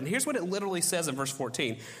heard it. And here's what it literally says in verse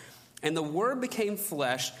 14. And the word became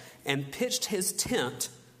flesh and pitched his tent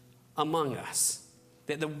among us.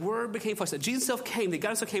 That the word became flesh. That Jesus himself came, that God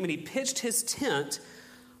himself came, and he pitched his tent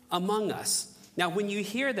among us. Now, when you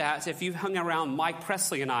hear that, if you've hung around Mike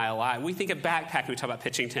Presley and I a lot, we think of backpacking. We talk about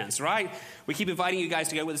pitching tents, right? We keep inviting you guys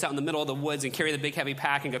to go with us out in the middle of the woods and carry the big heavy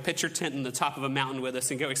pack and go pitch your tent in the top of a mountain with us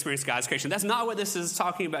and go experience God's creation. That's not what this is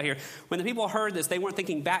talking about here. When the people heard this, they weren't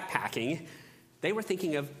thinking backpacking. They were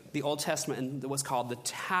thinking of the Old Testament and what's called the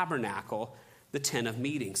tabernacle, the tent of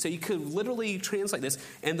meeting. So you could literally translate this,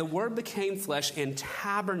 and the word became flesh and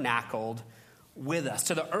tabernacled with us.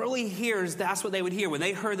 To the early hearers, that's what they would hear. When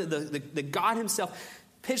they heard that the God himself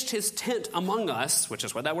pitched his tent among us, which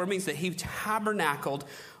is what that word means, that he tabernacled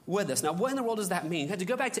with us. Now, what in the world does that mean? You had to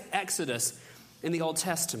go back to Exodus in the Old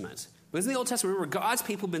Testament. Because in the Old Testament, remember, God's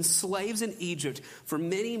people have been slaves in Egypt for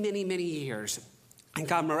many, many, many years. And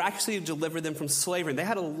God miraculously delivered them from slavery. They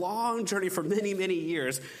had a long journey for many, many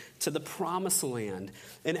years to the promised land.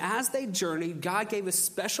 And as they journeyed, God gave a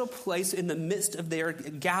special place in the midst of their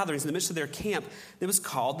gatherings, in the midst of their camp, that was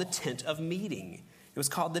called the tent of meeting. It was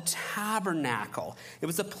called the tabernacle. It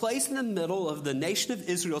was a place in the middle of the nation of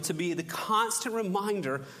Israel to be the constant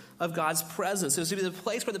reminder of God's presence. It was to be the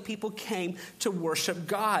place where the people came to worship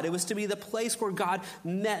God. It was to be the place where God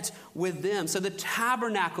met with them. So the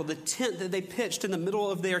tabernacle, the tent that they pitched in the middle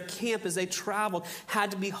of their camp as they traveled,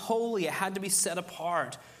 had to be holy. It had to be set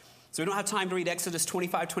apart. So we don't have time to read Exodus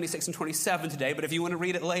 25, 26, and 27 today, but if you want to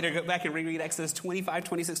read it later, go back and reread Exodus 25,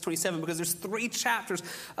 26, 27, because there's 3 chapters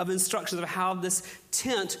of instructions of how this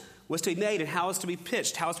tent was to be made and how it's to be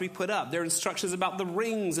pitched, how it's to be put up. There are instructions about the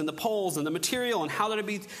rings and the poles and the material and how they're to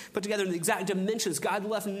be put together in the exact dimensions. God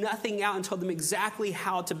left nothing out and told them exactly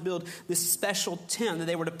how to build this special tent that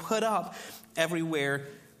they were to put up everywhere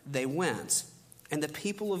they went. And the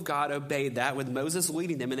people of God obeyed that with Moses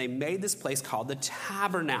leading them, and they made this place called the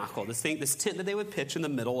tabernacle, this tent that they would pitch in the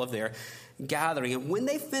middle of their gathering. And when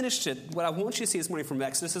they finished it, what I want you to see this morning from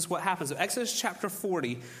Exodus is what happens. So Exodus chapter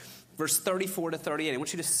 40, verse 34 to 38. I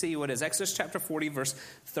want you to see what it is. Exodus chapter 40, verse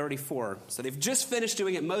 34. So they've just finished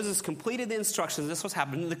doing it. Moses completed the instructions. This was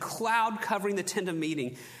happening. The cloud covering the tent of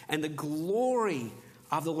meeting, and the glory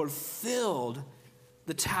of the Lord filled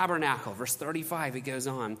the tabernacle. Verse 35, it goes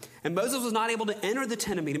on. And Moses was not able to enter the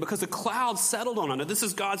tent of meeting because the cloud settled on it. This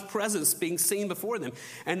is God's presence being seen before them.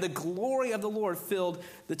 And the glory of the Lord filled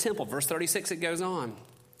the temple. Verse 36, it goes on.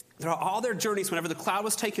 Throughout all their journeys, whenever the cloud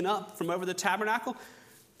was taken up from over the tabernacle,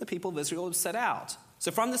 the people of Israel would set out. So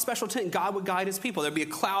from the special tent, God would guide his people. There'd be a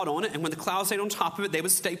cloud on it, and when the cloud stayed on top of it, they would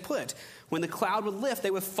stay put. When the cloud would lift, they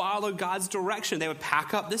would follow God's direction. They would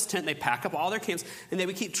pack up this tent, they'd pack up all their camps, and they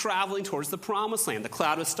would keep traveling towards the promised land. The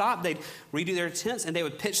cloud would stop, they'd redo their tents, and they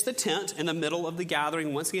would pitch the tent in the middle of the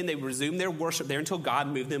gathering. Once again, they would resume their worship there until God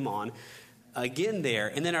moved them on again there.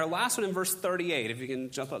 And then our last one in verse 38, if you can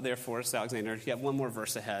jump up there for us, Alexander. You have one more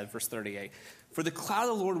verse ahead, verse 38. For the cloud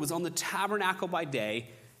of the Lord was on the tabernacle by day,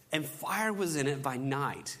 and fire was in it by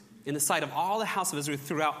night, in the sight of all the house of Israel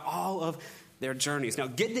throughout all of their journeys. Now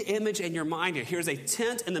get the image in your mind here. Here's a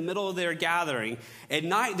tent in the middle of their gathering. At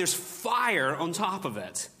night, there's fire on top of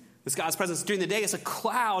it. This God's presence. During the day, it's a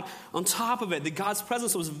cloud on top of it. The God's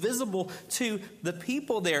presence was visible to the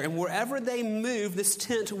people there. And wherever they moved, this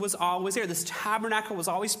tent was always there. This tabernacle was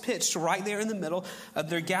always pitched right there in the middle of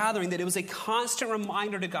their gathering, that it was a constant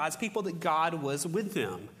reminder to God's people that God was with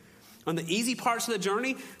them. On the easy parts of the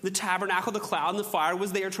journey, the tabernacle, the cloud, and the fire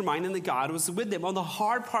was there to remind them that God was with them. On the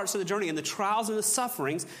hard parts of the journey and the trials and the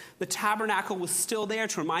sufferings, the tabernacle was still there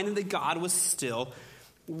to remind them that God was still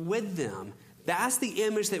with them. That's the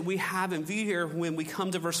image that we have in view here when we come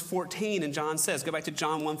to verse 14, and John says, go back to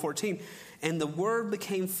John 1:14, and the Word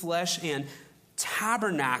became flesh and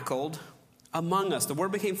tabernacled among us. The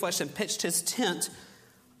Word became flesh and pitched his tent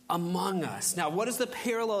among us. Now, what is the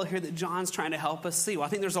parallel here that John's trying to help us see? Well, I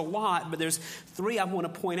think there's a lot, but there's three I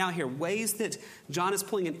want to point out here. Ways that John is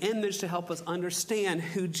pulling an image to help us understand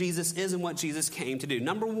who Jesus is and what Jesus came to do.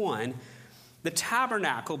 Number one, the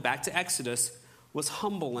tabernacle, back to Exodus, was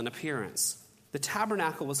humble in appearance. The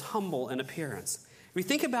tabernacle was humble in appearance. If you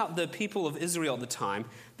think about the people of Israel at the time,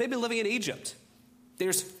 they've been living in Egypt.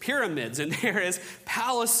 There's pyramids and there is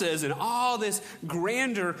palaces and all this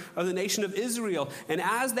grandeur of the nation of Israel. And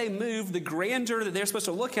as they moved, the grandeur that they're supposed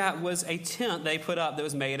to look at was a tent they put up that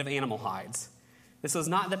was made of animal hides. This was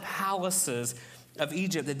not the palaces of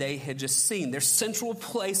Egypt that they had just seen. Their central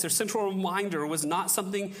place, their central reminder was not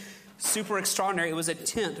something super extraordinary. It was a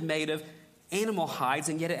tent made of animal hides,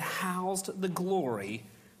 and yet it housed the glory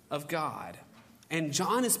of God. And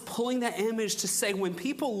John is pulling that image to say when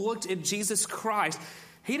people looked at Jesus Christ,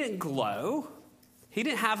 he didn't glow. He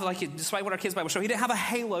didn't have, despite what our kids' Bible show, he didn't have a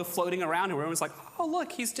halo floating around him where everyone's like, oh,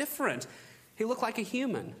 look, he's different. He looked like a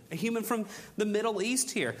human from the Middle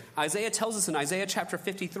East here. Isaiah tells us in Isaiah chapter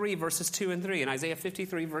 53, verses 2 and 3, in Isaiah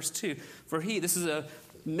 53, verse 2, this is a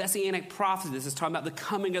messianic prophecy. This is talking about the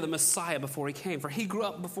coming of the Messiah before he came. For he grew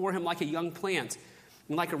up before him like a young plant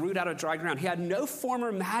and like a root out of dry ground. He had no form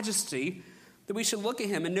or majesty that we should look at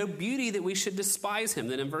him, and no beauty that we should despise him.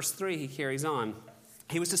 Then in verse 3, he carries on.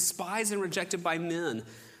 He was despised and rejected by men,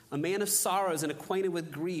 a man of sorrows and acquainted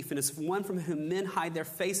with grief, and as one from whom men hide their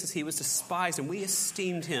faces, he was despised, and we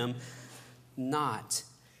esteemed him not.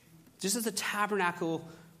 Just as the tabernacle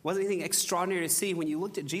wasn't anything extraordinary to see, when you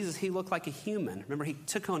looked at Jesus, he looked like a human. Remember, he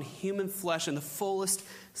took on human flesh in the fullest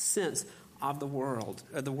sense of the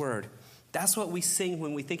word. That's what we sing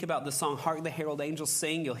when we think about the song, Hark the Herald Angels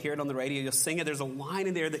Sing. You'll hear it on the radio. You'll sing it. There's a line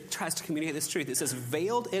in there that tries to communicate this truth. It says,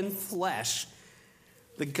 veiled in flesh,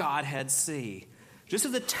 the Godhead see. Just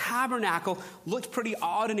as the tabernacle looked pretty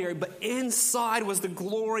ordinary, but inside was the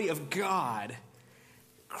glory of God.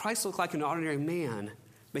 Christ looked like an ordinary man,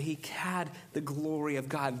 but he had the glory of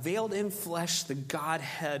God. Veiled in flesh, the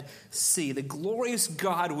Godhead see. The glorious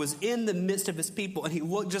God was in the midst of his people, and he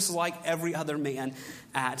looked just like every other man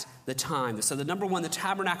at the time. So the number one, the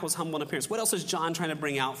tabernacle was humble in appearance. What else is John trying to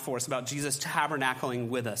bring out for us about Jesus tabernacling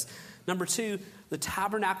with us? Number two, the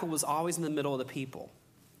tabernacle was always in the middle of the people.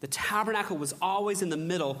 The tabernacle was always in the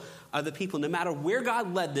middle of the people. No matter where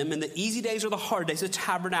God led them, in the easy days or the hard days, the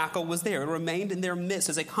tabernacle was there. It remained in their midst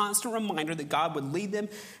as a constant reminder that God would lead them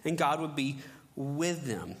and God would be with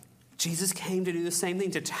them. Jesus came to do the same thing,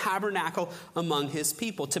 to tabernacle among his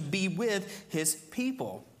people, to be with his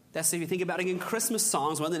people. That's, if you think about it in Christmas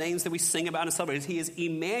songs, one of the names that we sing about and celebrate is he is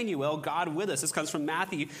Emmanuel, God with us. This comes from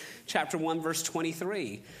Matthew chapter 1, verse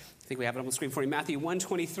 23. I think we have it on the screen for you. Matthew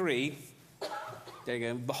 1:23. There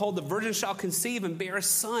you go. Behold, the virgin shall conceive and bear a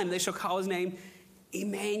son. They shall call his name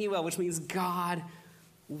Emmanuel, which means God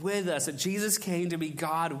with us. So Jesus came to be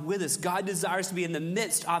God with us. God desires to be in the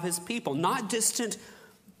midst of his people, not distant,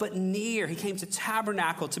 but near. He came to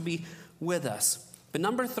tabernacle to be with us. But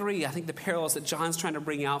number three, I think the parallels that John's trying to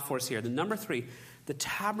bring out for us here. The number three, the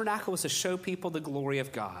tabernacle was to show people the glory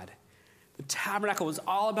of God. The tabernacle was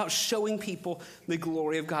all about showing people the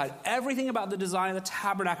glory of God. Everything about the design of the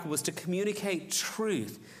tabernacle was to communicate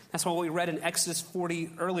truth. That's why we read in Exodus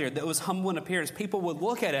 40 earlier that it was humble in appearance. People would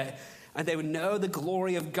look at it and they would know the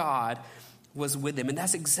glory of God was with them. And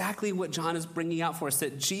that's exactly what John is bringing out for us,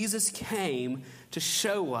 that Jesus came to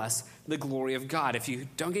show us the glory of God. If you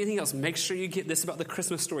don't get anything else, make sure you get this about the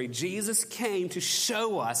Christmas story. Jesus came to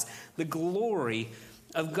show us the glory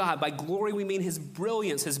of God. By glory, we mean his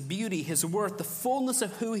brilliance, his beauty, his worth, the fullness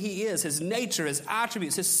of who he is, his nature, his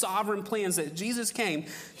attributes, his sovereign plans, that Jesus came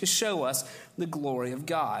to show us the glory of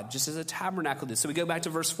God, just as a tabernacle did. So we go back to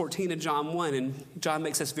verse 14 of John 1, and John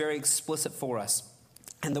makes this very explicit for us.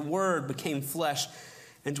 And the Word became flesh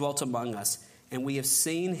and dwelt among us. And we have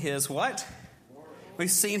seen his what?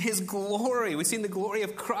 We've seen his glory. We've seen the glory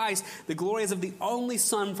of Christ. The glory is of the only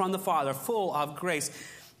Son from the Father, full of grace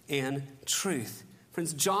and truth.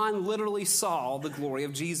 Friends, John literally saw the glory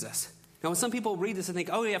of Jesus. Now, when some people read this and think,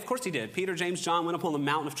 oh, yeah, of course he did. Peter, James, John went up on the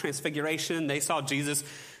mountain of transfiguration. They saw Jesus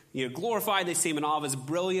glorified. They see him in all of his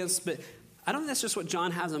brilliance. But I don't think that's just what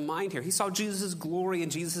John has in mind here. He saw Jesus' glory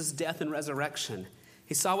and Jesus' death and resurrection.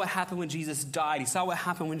 He saw what happened when Jesus died. He saw what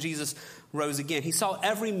happened when Jesus rose again. He saw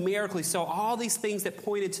every miracle. He saw all these things that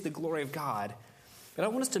pointed to the glory of God. But I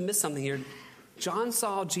want us to miss something here. John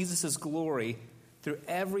saw Jesus' glory through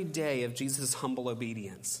every day of Jesus' humble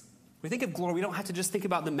obedience. When we think of glory, we don't have to just think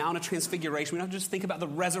about the Mount of Transfiguration. We don't have to just think about the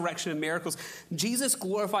resurrection and miracles. Jesus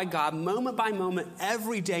glorified God moment by moment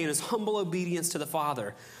every day in his humble obedience to the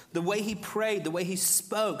Father. The way he prayed, the way he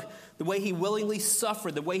spoke, the way he willingly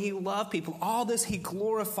suffered, the way he loved people, all this he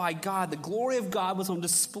glorified God. The glory of God was on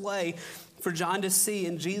display for John to see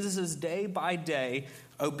in Jesus' day-by-day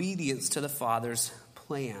obedience to the Father's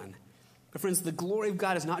plan. But friends, the glory of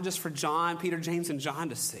God is not just for John, Peter, James, and John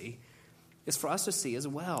to see. It's for us to see as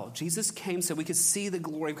well. Jesus came so we could see the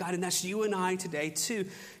glory of God, and that's you and I today too.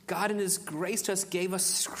 God in his grace to us gave us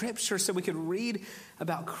scripture so we could read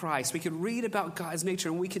about Christ. We could read about God's nature,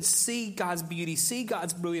 and we could see God's beauty, see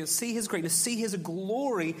God's brilliance, see his greatness, see his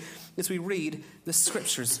glory as we read the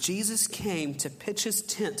scriptures. Jesus came to pitch his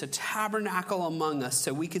tent, to tabernacle among us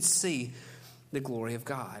so we could see the glory of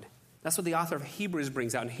God. That's what the author of Hebrews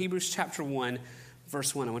brings out in Hebrews chapter 1,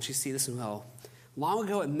 verse 1. I want you to see this as well. Long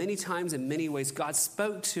ago, at many times, in many ways, God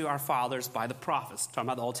spoke to our fathers by the prophets. Talking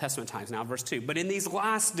about the Old Testament times now, verse 2. But in these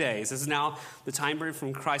last days, this is now the time period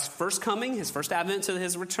from Christ's first coming, his first advent to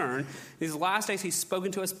his return. In these last days, he's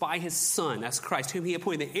spoken to us by his Son, that's Christ, whom he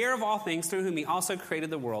appointed the heir of all things, through whom he also created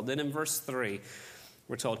the world. Then in verse 3,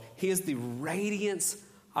 we're told, he is the radiance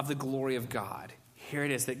of the glory of God. Here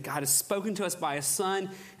it is, that God has spoken to us by his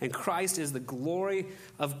Son, and Christ is the glory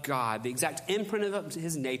of God, the exact imprint of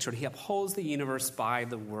his nature, and he upholds the universe by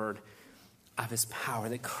the word of his power.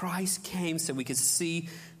 That Christ came so we could see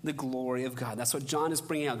the glory of God. That's what John is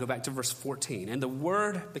bringing out. Go back to verse 14. And the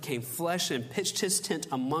Word became flesh and pitched his tent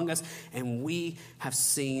among us, and we have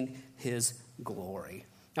seen his glory.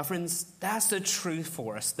 Now, friends, that's the truth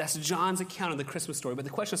for us. That's John's account of the Christmas story. But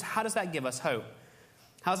the question is, how does that give us hope?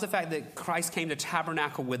 How's the fact that Christ came to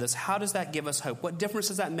tabernacle with us, how does that give us hope? What difference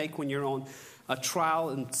does that make when you're on a trial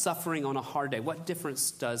and suffering on a hard day? What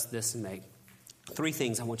difference does this make? Three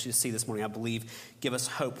things I want you to see this morning, I believe, give us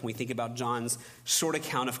hope when we think about John's short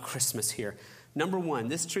account of Christmas here. Number one,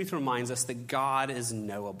 this truth reminds us that God is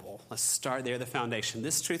knowable. Let's start there, the foundation.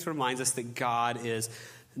 This truth reminds us that God is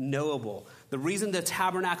knowable. The reason the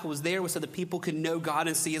tabernacle was there was so that people could know God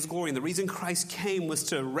and see his glory. And the reason Christ came was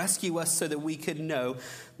to rescue us so that we could know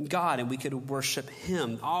God and we could worship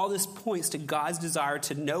him. All this points to God's desire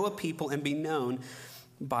to know a people and be known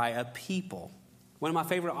by a people. One of my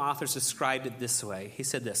favorite authors described it this way. He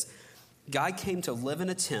said this: God came to live in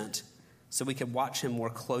a tent so we could watch him more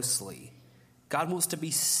closely. God wants to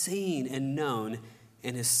be seen and known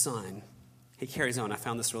in his Son. He carries on. I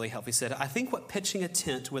found this really helpful. He said, I think what pitching a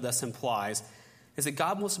tent with us implies is that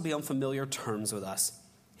God wants to be on familiar terms with us.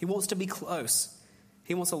 He wants to be close.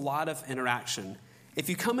 He wants a lot of interaction. If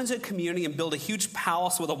you come into a community and build a huge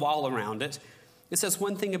palace with a wall around it, it says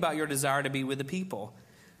one thing about your desire to be with the people.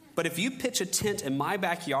 But if you pitch a tent in my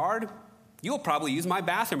backyard, you'll probably use my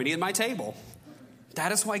bathroom and eat at my table.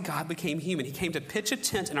 That is why God became human. He came to pitch a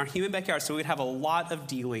tent in our human backyard so we'd have a lot of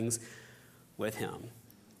dealings with him.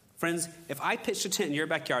 Friends, if I pitched a tent in your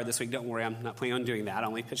backyard this week, don't worry, I'm not planning on doing that. I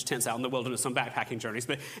only pitch tents out in the wilderness on backpacking journeys.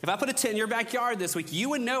 But if I put a tent in your backyard this week, you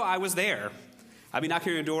would know I was there. I'd be knocking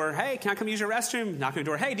on your door, hey, can I come use your restroom? Knocking on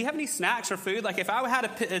your door, hey, do you have any snacks or food? Like if I had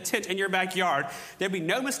a tent in your backyard, there'd be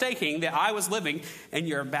no mistaking that I was living in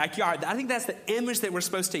your backyard. I think that's the image that we're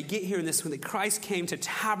supposed to get here in this, when that Christ came to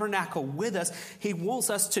tabernacle with us. He wants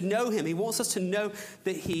us to know him. He wants us to know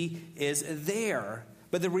that he is there.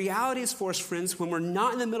 But the reality is for us, friends, when we're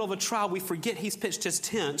not in the middle of a trial, we forget he's pitched his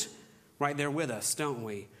tent right there with us, don't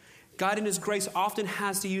we? God in his grace often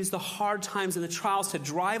has to use the hard times and the trials to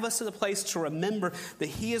drive us to the place to remember that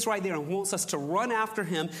he is right there and wants us to run after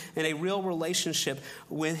him in a real relationship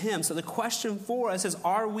with him. So the question for us is,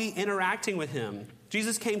 are we interacting with him?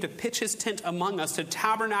 Jesus came to pitch his tent among us, to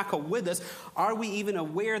tabernacle with us. Are we even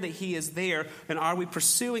aware that he is there? And are we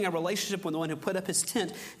pursuing a relationship with the one who put up his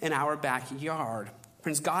tent in our backyard?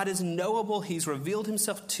 Friends, God is knowable. He's revealed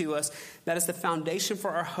himself to us. That is the foundation for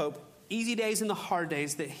our hope. Easy days and the hard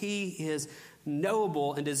days, that he is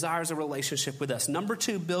knowable and desires a relationship with us. Number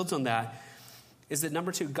 2 builds on that, is that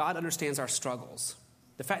number 2, God understands our struggles.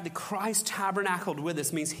 The fact that Christ tabernacled with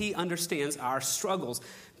us means he understands our struggles.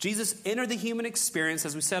 Jesus entered the human experience,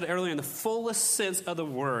 as we said earlier, in the fullest sense of the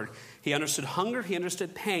word. He understood hunger. He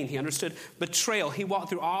understood pain. He understood betrayal. He walked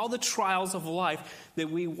through all the trials of life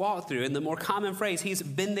that we walk through. And the more common phrase, he's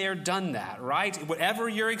been there, done that, right? Whatever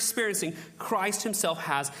you're experiencing, Christ himself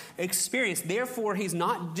has experienced. Therefore, he's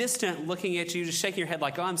not distant looking at you, just shaking your head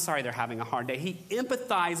like, oh, I'm sorry they're having a hard day. He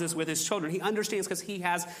empathizes with his children. He understands because he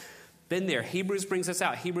has been there. Hebrews brings us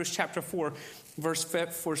out. Hebrews chapter 4, verse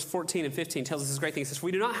 14 and 15 tells us this great thing. It says,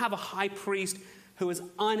 we do not have a high priest who is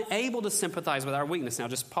unable to sympathize with our weakness. Now,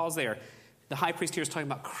 just pause there. The high priest here is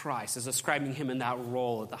talking about Christ, is describing him in that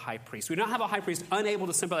role of the high priest. We don't have a high priest unable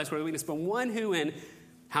to sympathize with our weakness, but one who in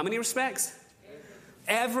how many respects?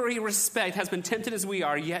 Every respect has been tempted as we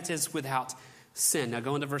are, yet is without sin. Now,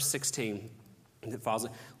 go into verse 16. And it follows.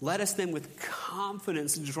 Let us then with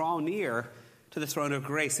confidence draw near to the throne of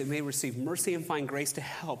grace, that may receive mercy and find grace to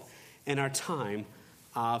help in our time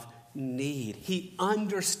of need. He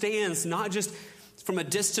understands, not just from a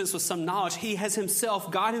distance with some knowledge. He has himself,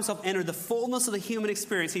 God himself, entered the fullness of the human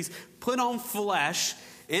experience. He's put on flesh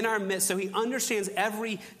in our midst, so he understands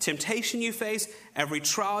every temptation you face, every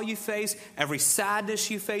trial you face, every sadness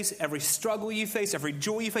you face, every struggle you face, every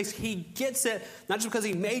joy you face. He gets it, not just because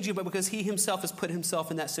he made you, but because he himself has put himself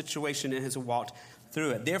in that situation and has walked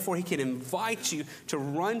through it. Therefore, he can invite you to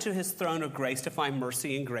run to his throne of grace to find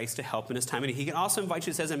mercy and grace to help in his time of need. He can also invite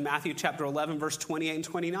you, it says in Matthew chapter 11, verse 28 and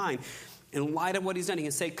 29, in light of what he's done, he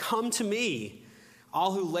can say, come to me,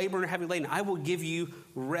 all who labor and are heavy laden, I will give you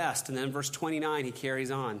rest. And then in verse 29, he carries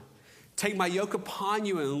on. Take my yoke upon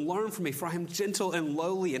you and learn from me, for I am gentle and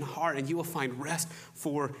lowly in heart, and you will find rest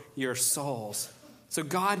for your souls. So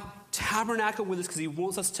God tabernacled with us because he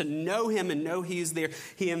wants us to know him and know he is there.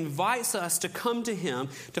 He invites us to come to him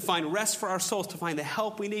to find rest for our souls, to find the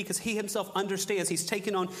help we need, because he himself understands. He's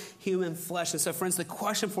taken on human flesh. And so, friends, the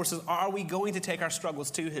question for us is, are we going to take our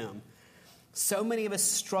struggles to him? So many of us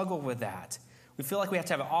struggle with that. We feel like we have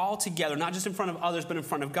to have it all together, not just in front of others, but in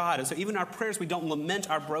front of God. And so even our prayers, we don't lament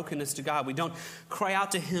our brokenness to God. We don't cry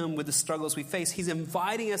out to him with the struggles we face. He's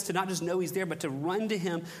inviting us to not just know he's there, but to run to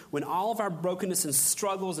him when all of our brokenness and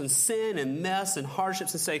struggles and sin and mess and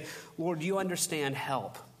hardships, and say, Lord, you understand,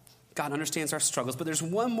 help. God understands our struggles. But there's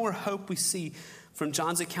one more hope we see from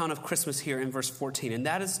John's account of Christmas here in verse 14. And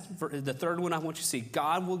that is the third one I want you to see.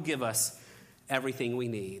 God will give us everything we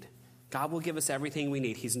need. God will give us everything we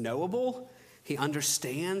need. He's knowable. He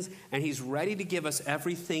understands, and he's ready to give us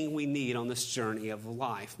everything we need on this journey of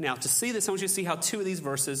life. Now, to see this, I want you to see how two of these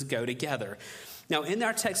verses go together. Now, in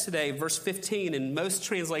our text today, verse 15, in most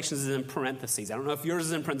translations is in parentheses. I don't know if yours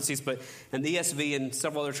is in parentheses, but in the ESV and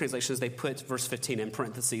several other translations, they put verse 15 in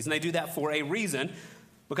parentheses. And they do that for a reason,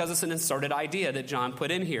 because it's an inserted idea that John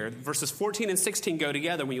put in here. Verses 14 and 16 go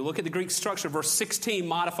together. When you look at the Greek structure, verse 16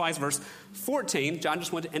 modifies verse 14. John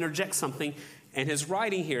just wanted to interject something in his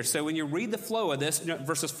writing here. So when you read the flow of this,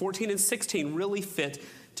 verses 14 and 16 really fit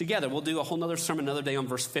together. We'll do a whole nother sermon another day on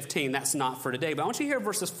verse 15. That's not for today. But I want you to hear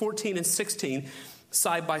verses 14 and 16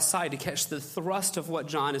 side by side to catch the thrust of what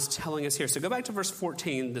John is telling us here. So go back to verse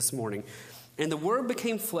 14 this morning. And the Word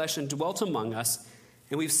became flesh and dwelt among us,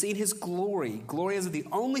 and we've seen his glory. Glory as of the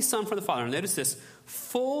only Son from the Father. And notice this,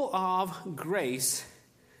 full of grace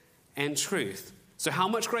and truth. So how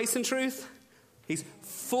much grace and truth? He's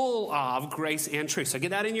full of grace and truth. So get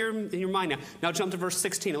that in your mind now. Now jump to verse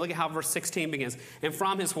 16 and look at how verse 16 begins. And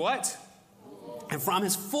from his what? And from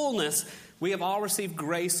his fullness We have all received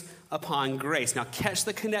grace upon grace. Now catch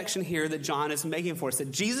the connection here that John is making for us,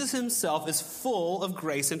 that Jesus himself is full of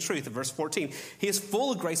grace and truth. In verse 14, he is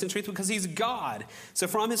full of grace and truth because he's God. So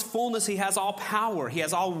from his fullness, he has all power, he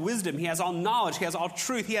has all wisdom, he has all knowledge, he has all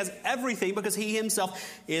truth, he has everything because he himself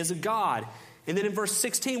is God. And then in verse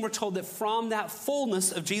 16, we're told that from that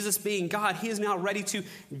fullness of Jesus being God, he is now ready to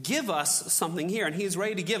give us something here. And he is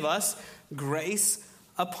ready to give us grace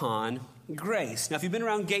upon grace. Now, if you've been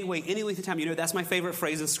around Gateway any length of time, you know that's my favorite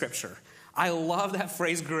phrase in Scripture. I love that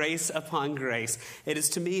phrase, grace upon grace. It is,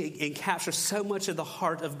 to me, it captures so much of the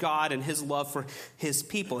heart of God and his love for his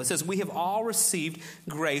people. It says, we have all received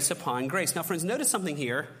grace upon grace. Now, friends, notice something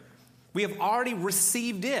here. We have already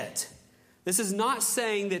received it. This is not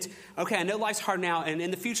saying that, okay, I know life's hard now, and in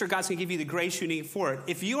the future, God's going to give you the grace you need for it.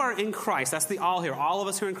 If you are in Christ, that's the all here, all of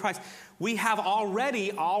us who are in Christ, we have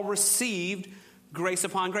already all received grace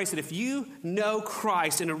upon grace. And if you know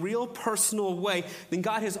Christ in a real personal way, then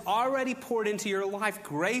God has already poured into your life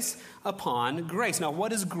grace upon grace. Now,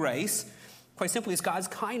 what is grace? Quite simply, it's God's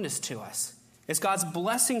kindness to us. It's God's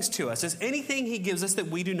blessings to us. It's anything he gives us that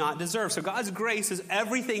we do not deserve. So God's grace is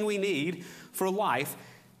everything we need for life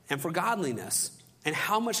and for godliness. And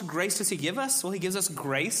how much grace does he give us? Well, he gives us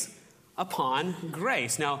grace upon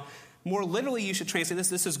grace. Now, more literally, you should translate this.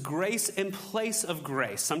 This is grace in place of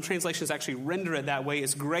grace. Some translations actually render it that way.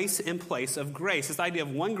 It's grace in place of grace. It's the idea of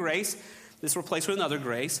one grace, this replaced with another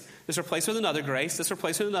grace, this replaced with another grace, this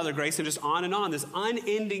replaced with another grace, and just on and on. This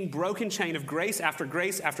unending, broken chain of grace after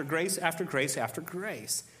grace after grace after grace after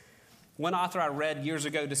grace. One author I read years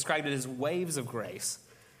ago described it as waves of grace.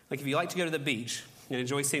 Like if you like to go to the beach and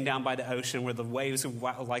enjoy sitting down by the ocean where the waves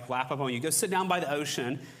like lap up on you, go sit down by the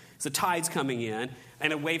ocean. The tide's coming in,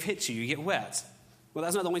 and a wave hits you. You get wet. Well,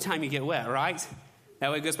 that's not the only time you get wet, right?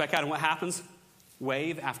 That wave goes back out, and what happens?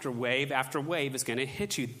 Wave after wave after wave is going to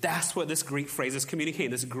hit you. That's what this Greek phrase is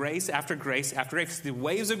communicating. This grace after grace after grace. The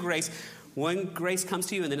waves of grace, one grace comes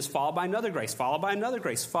to you, and then it's followed by another grace, followed by another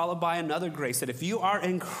grace, followed by another grace. That if you are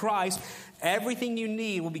in Christ, everything you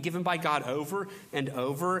need will be given by God over and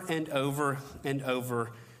over and over and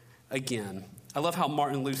over again. I love how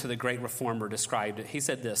Martin Luther, the great reformer, described it. He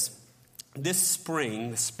said this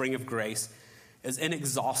spring, the spring of grace, is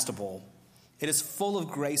inexhaustible. It is full of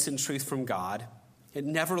grace and truth from God. It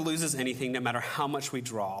never loses anything, no matter how much we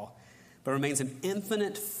draw, but remains an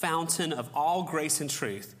infinite fountain of all grace and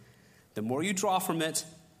truth. The more you draw from it,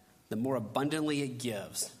 the more abundantly it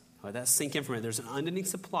gives. Let that sink in from it. There's an unending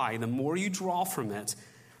supply. The more you draw from it,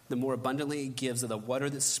 the more abundantly it gives of the water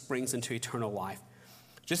that springs into eternal life.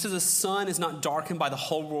 Just as the sun is not darkened by the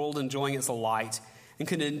whole world enjoying its light and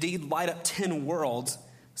can indeed light up 10 worlds,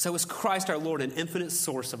 so is Christ our Lord an infinite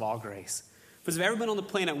source of all grace. Because if everyone on the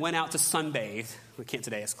planet went out to sunbathe, we can't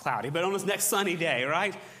today, it's cloudy, but on this next sunny day,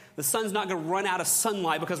 right? The sun's not going to run out of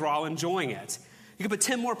sunlight because we're all enjoying it. You could put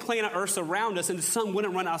 10 more planet Earths around us and the sun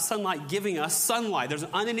wouldn't run out of sunlight giving us sunlight. There's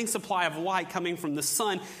an unending supply of light coming from the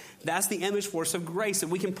sun. That's the image for us of grace, that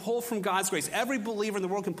we can pull from God's grace. Every believer in the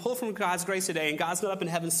world can pull from God's grace today, and God's not up in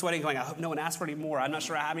heaven sweating, going, I hope no one asks for any more. I'm not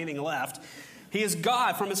sure I have anything left. He is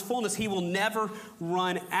God. From his fullness, he will never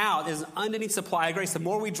run out. There's an unending supply of grace. The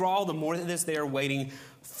more we draw, the more that is there waiting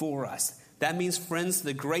for us. That means, friends,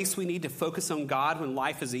 the grace we need to focus on God when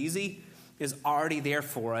life is easy is already there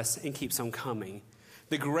for us and keeps on coming.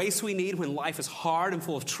 The grace we need when life is hard and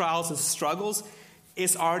full of trials and struggles,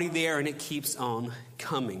 it's already there and it keeps on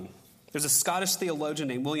coming. There's a Scottish theologian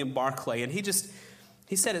named William Barclay, and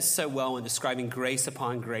he said it so well in describing grace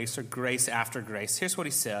upon grace or grace after grace. Here's what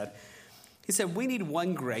he said. He said, we need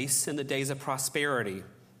one grace in the days of prosperity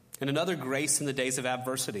and another grace in the days of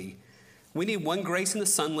adversity. We need one grace in the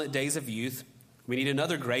sunlit days of youth. We need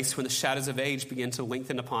another grace when the shadows of age begin to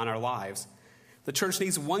lengthen upon our lives. The church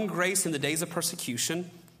needs one grace in the days of persecution,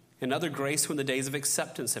 another grace when the days of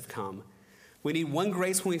acceptance have come. We need one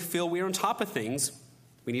grace when we feel we are on top of things.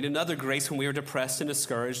 We need another grace when we are depressed and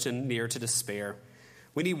discouraged and near to despair.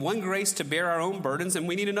 We need one grace to bear our own burdens, and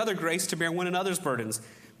we need another grace to bear one another's burdens.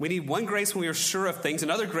 We need one grace when we are sure of things,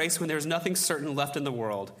 another grace when there is nothing certain left in the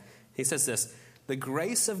world. He says this, the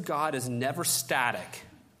grace of God is never static,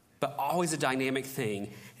 but always a dynamic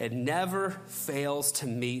thing. It never fails to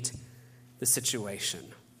meet the situation.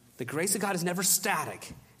 The grace of God is never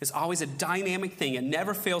static. It's always a dynamic thing. It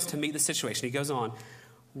never fails to meet the situation. He goes on,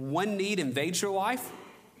 one need invades your life,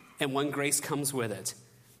 and one grace comes with it.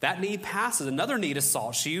 That need passes. Another need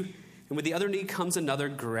assaults you, and with the other need comes another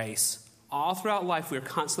grace. All throughout life, we are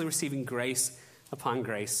constantly receiving grace upon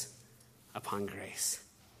grace upon grace.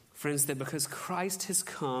 Friends, that because Christ has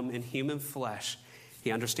come in human flesh,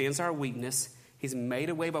 he understands our weakness, He's made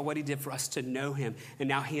a way by what he did for us to know him. And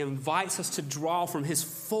now he invites us to draw from his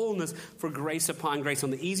fullness for grace upon grace. On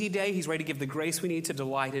the easy day, he's ready to give the grace we need to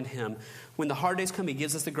delight in him. When the hard days come, he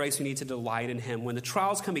gives us the grace we need to delight in him. When the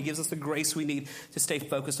trials come, he gives us the grace we need to stay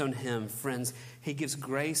focused on him. Friends, he gives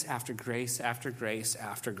grace after grace after grace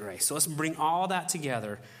after grace. So let's bring all that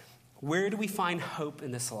together. Where do we find hope in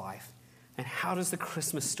this life? And how does the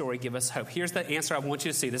Christmas story give us hope? Here's the answer I want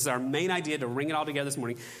you to see. This is our main idea to bring it all together this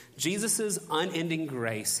morning. Jesus' unending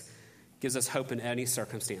grace gives us hope in any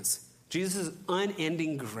circumstance. Jesus'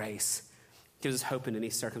 unending grace gives us hope in any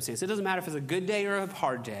circumstance. It doesn't matter if it's a good day or a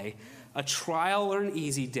hard day, a trial or an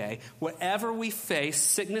easy day. Whatever we face,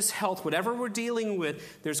 sickness, health, whatever we're dealing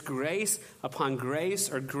with, there's grace upon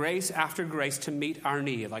grace or grace after grace to meet our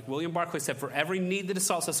need. Like William Barclay said, for every need that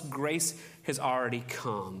assaults us, grace has already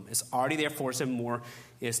come. It's already there for us and more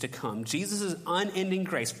is to come. Jesus' unending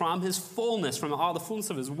grace from his fullness, from all the fullness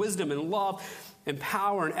of his wisdom and love and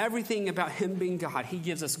power and everything about him being God, he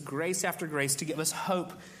gives us grace after grace to give us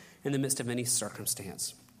hope in the midst of any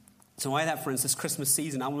circumstance. So why that, friends, this Christmas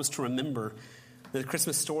season, I want us to remember that the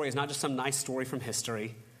Christmas story is not just some nice story from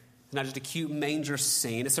history. It's not just a cute manger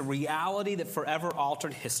scene. It's a reality that forever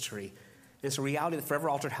altered history. It's a reality that forever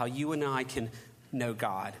altered how you and I can know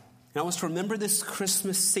God. And I want us to remember this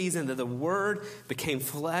Christmas season that the Word became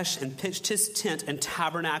flesh and pitched his tent and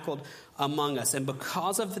tabernacled among us. And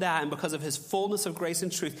because of that and because of his fullness of grace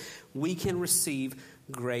and truth, we can receive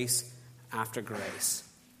grace after grace.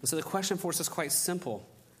 And so the question for us is quite simple.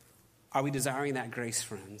 Are we desiring that grace,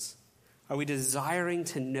 friends? Are we desiring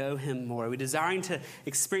to know him more? Are we desiring to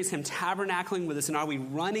experience him tabernacling with us? And are we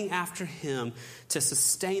running after him to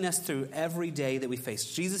sustain us through every day that we face?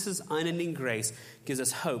 Jesus' unending grace gives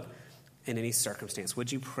us hope in any circumstance.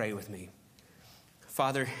 Would you pray with me?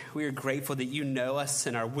 Father, we are grateful that you know us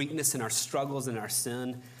and our weakness and our struggles and our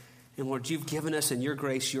sin. And Lord, you've given us in your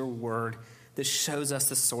grace your word that shows us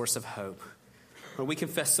the source of hope. Lord, we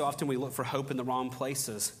confess so often we look for hope in the wrong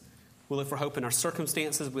places. We look for hope in our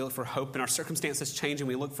circumstances. We look for hope in our circumstances changing.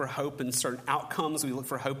 We look for hope in certain outcomes. We look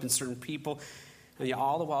for hope in certain people. And yet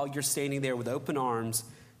all the while you're standing there with open arms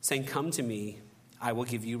saying, come to me, I will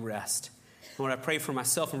give you rest. And Lord, I pray for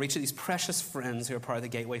myself and for each of these precious friends who are part of the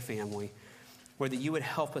Gateway family, Lord, that you would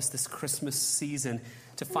help us this Christmas season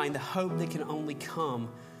to find the hope that can only come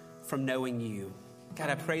from knowing you. God,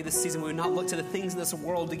 I pray this season we would not look to the things of this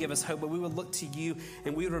world to give us hope, but we would look to you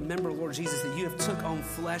and we would remember, Lord Jesus, that you have took on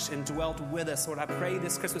flesh and dwelt with us. Lord, I pray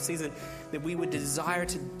this Christmas season that we would desire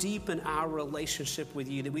to deepen our relationship with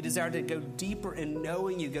you, that we desire to go deeper in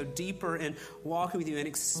knowing you, go deeper in walking with you and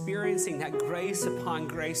experiencing that grace upon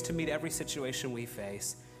grace to meet every situation we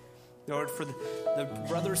face. Lord, for the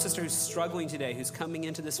brother or sister who's struggling today, who's coming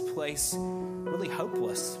into this place really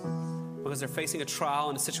hopeless, because they're facing a trial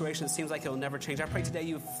and a situation that seems like it'll never change. I pray today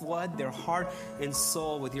you flood their heart and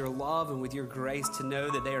soul with your love and with your grace to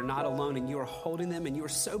know that they are not alone and you are holding them and you are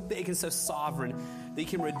so big and so sovereign that you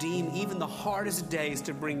can redeem even the hardest days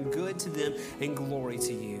to bring good to them and glory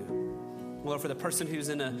to you. Lord, for the person who's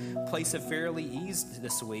in a place of fairly ease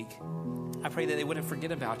this week, I pray that they wouldn't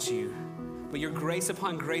forget about you. But your grace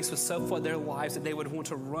upon grace was so full of their lives that they would want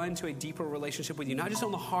to run to a deeper relationship with you, not just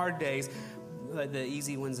on the hard days, but the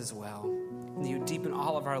easy ones as well. And you deepen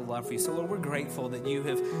all of our love for you. So, Lord, we're grateful that you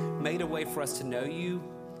have made a way for us to know you.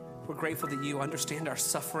 We're grateful that you understand our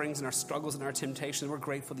sufferings and our struggles and our temptations. We're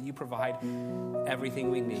grateful that you provide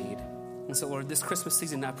everything we need. And so, Lord, this Christmas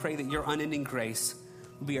season, I pray that your unending grace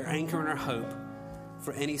will be our anchor and our hope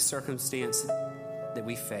for any circumstance that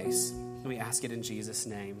we face. And we ask it in Jesus'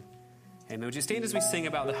 name. Amen. Would you stand as we sing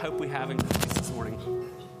about the hope we have in Christ this morning?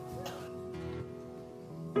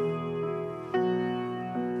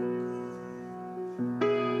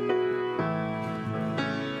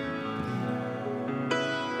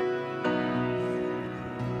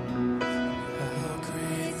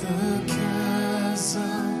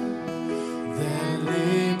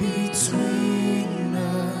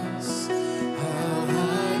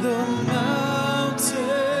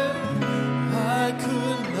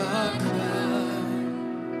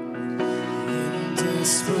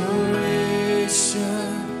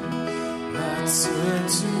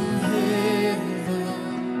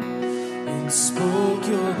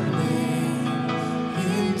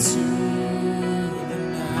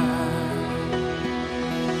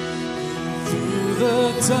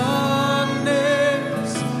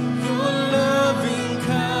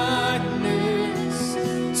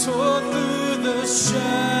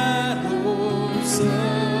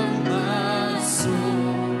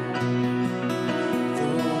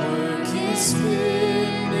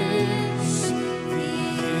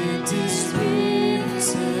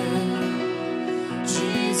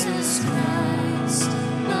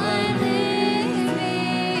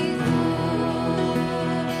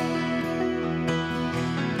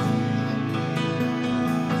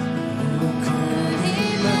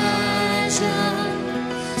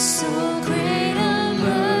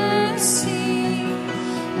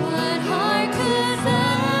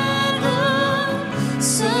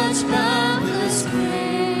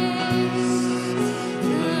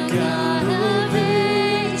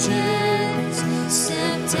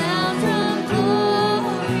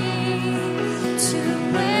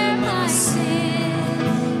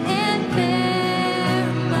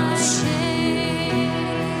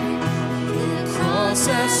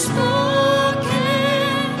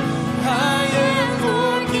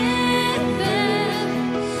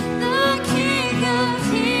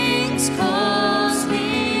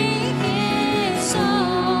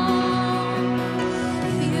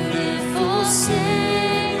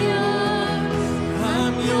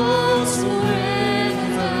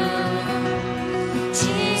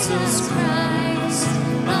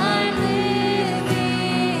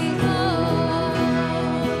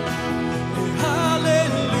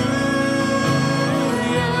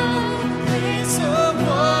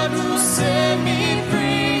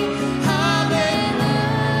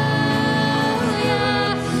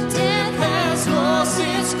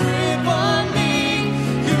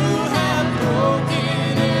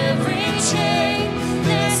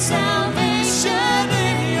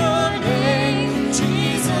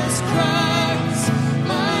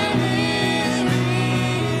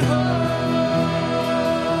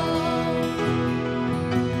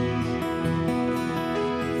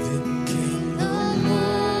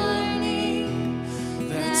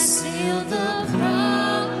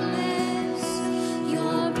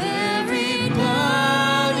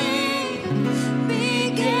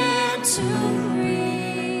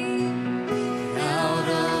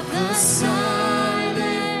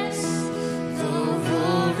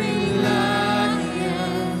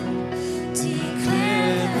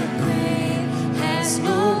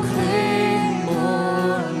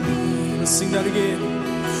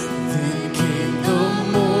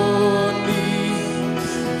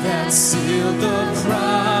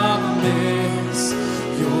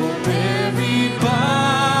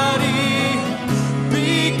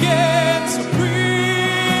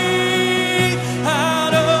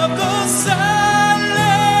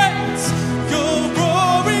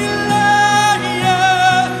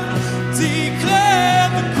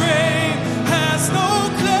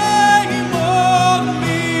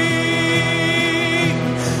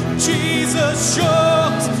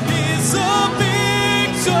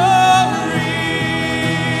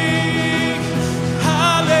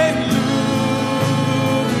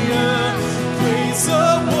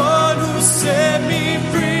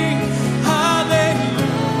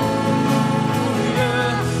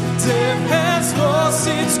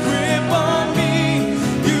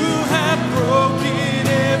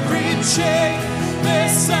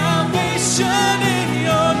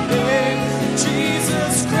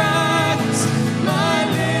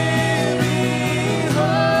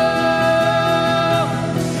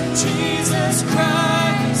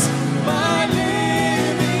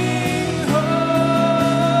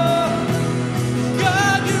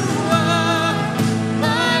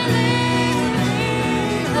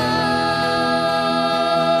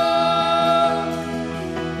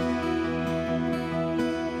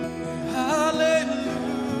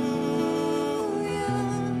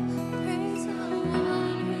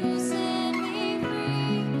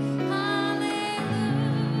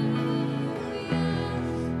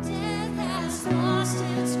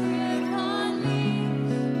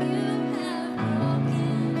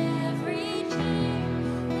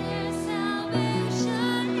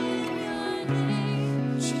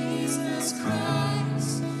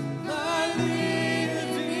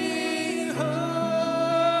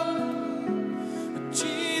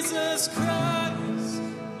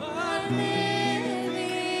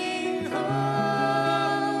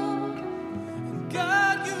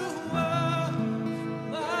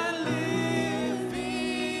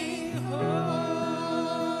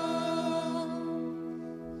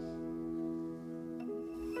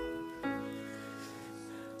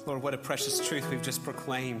 Lord, what a precious truth we've just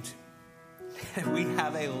proclaimed. We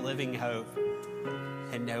have a living hope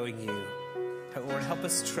in knowing you. But Lord, help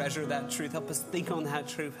us treasure that truth. Help us think on that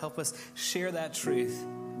truth. Help us share that truth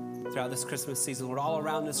throughout this Christmas season. Lord, all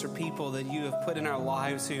around us are people that you have put in our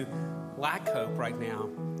lives who lack hope right now,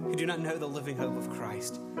 who do not know the living hope of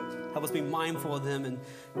Christ. Help us be mindful of them and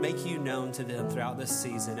make you known to them throughout this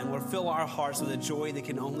season. And Lord, fill our hearts with a joy that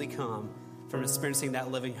can only come from experiencing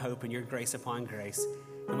that living hope and your grace upon grace.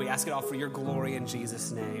 And we ask it all for your glory in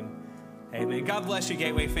Jesus' name. Amen. God bless you,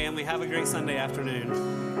 Gateway family. Have a great Sunday afternoon.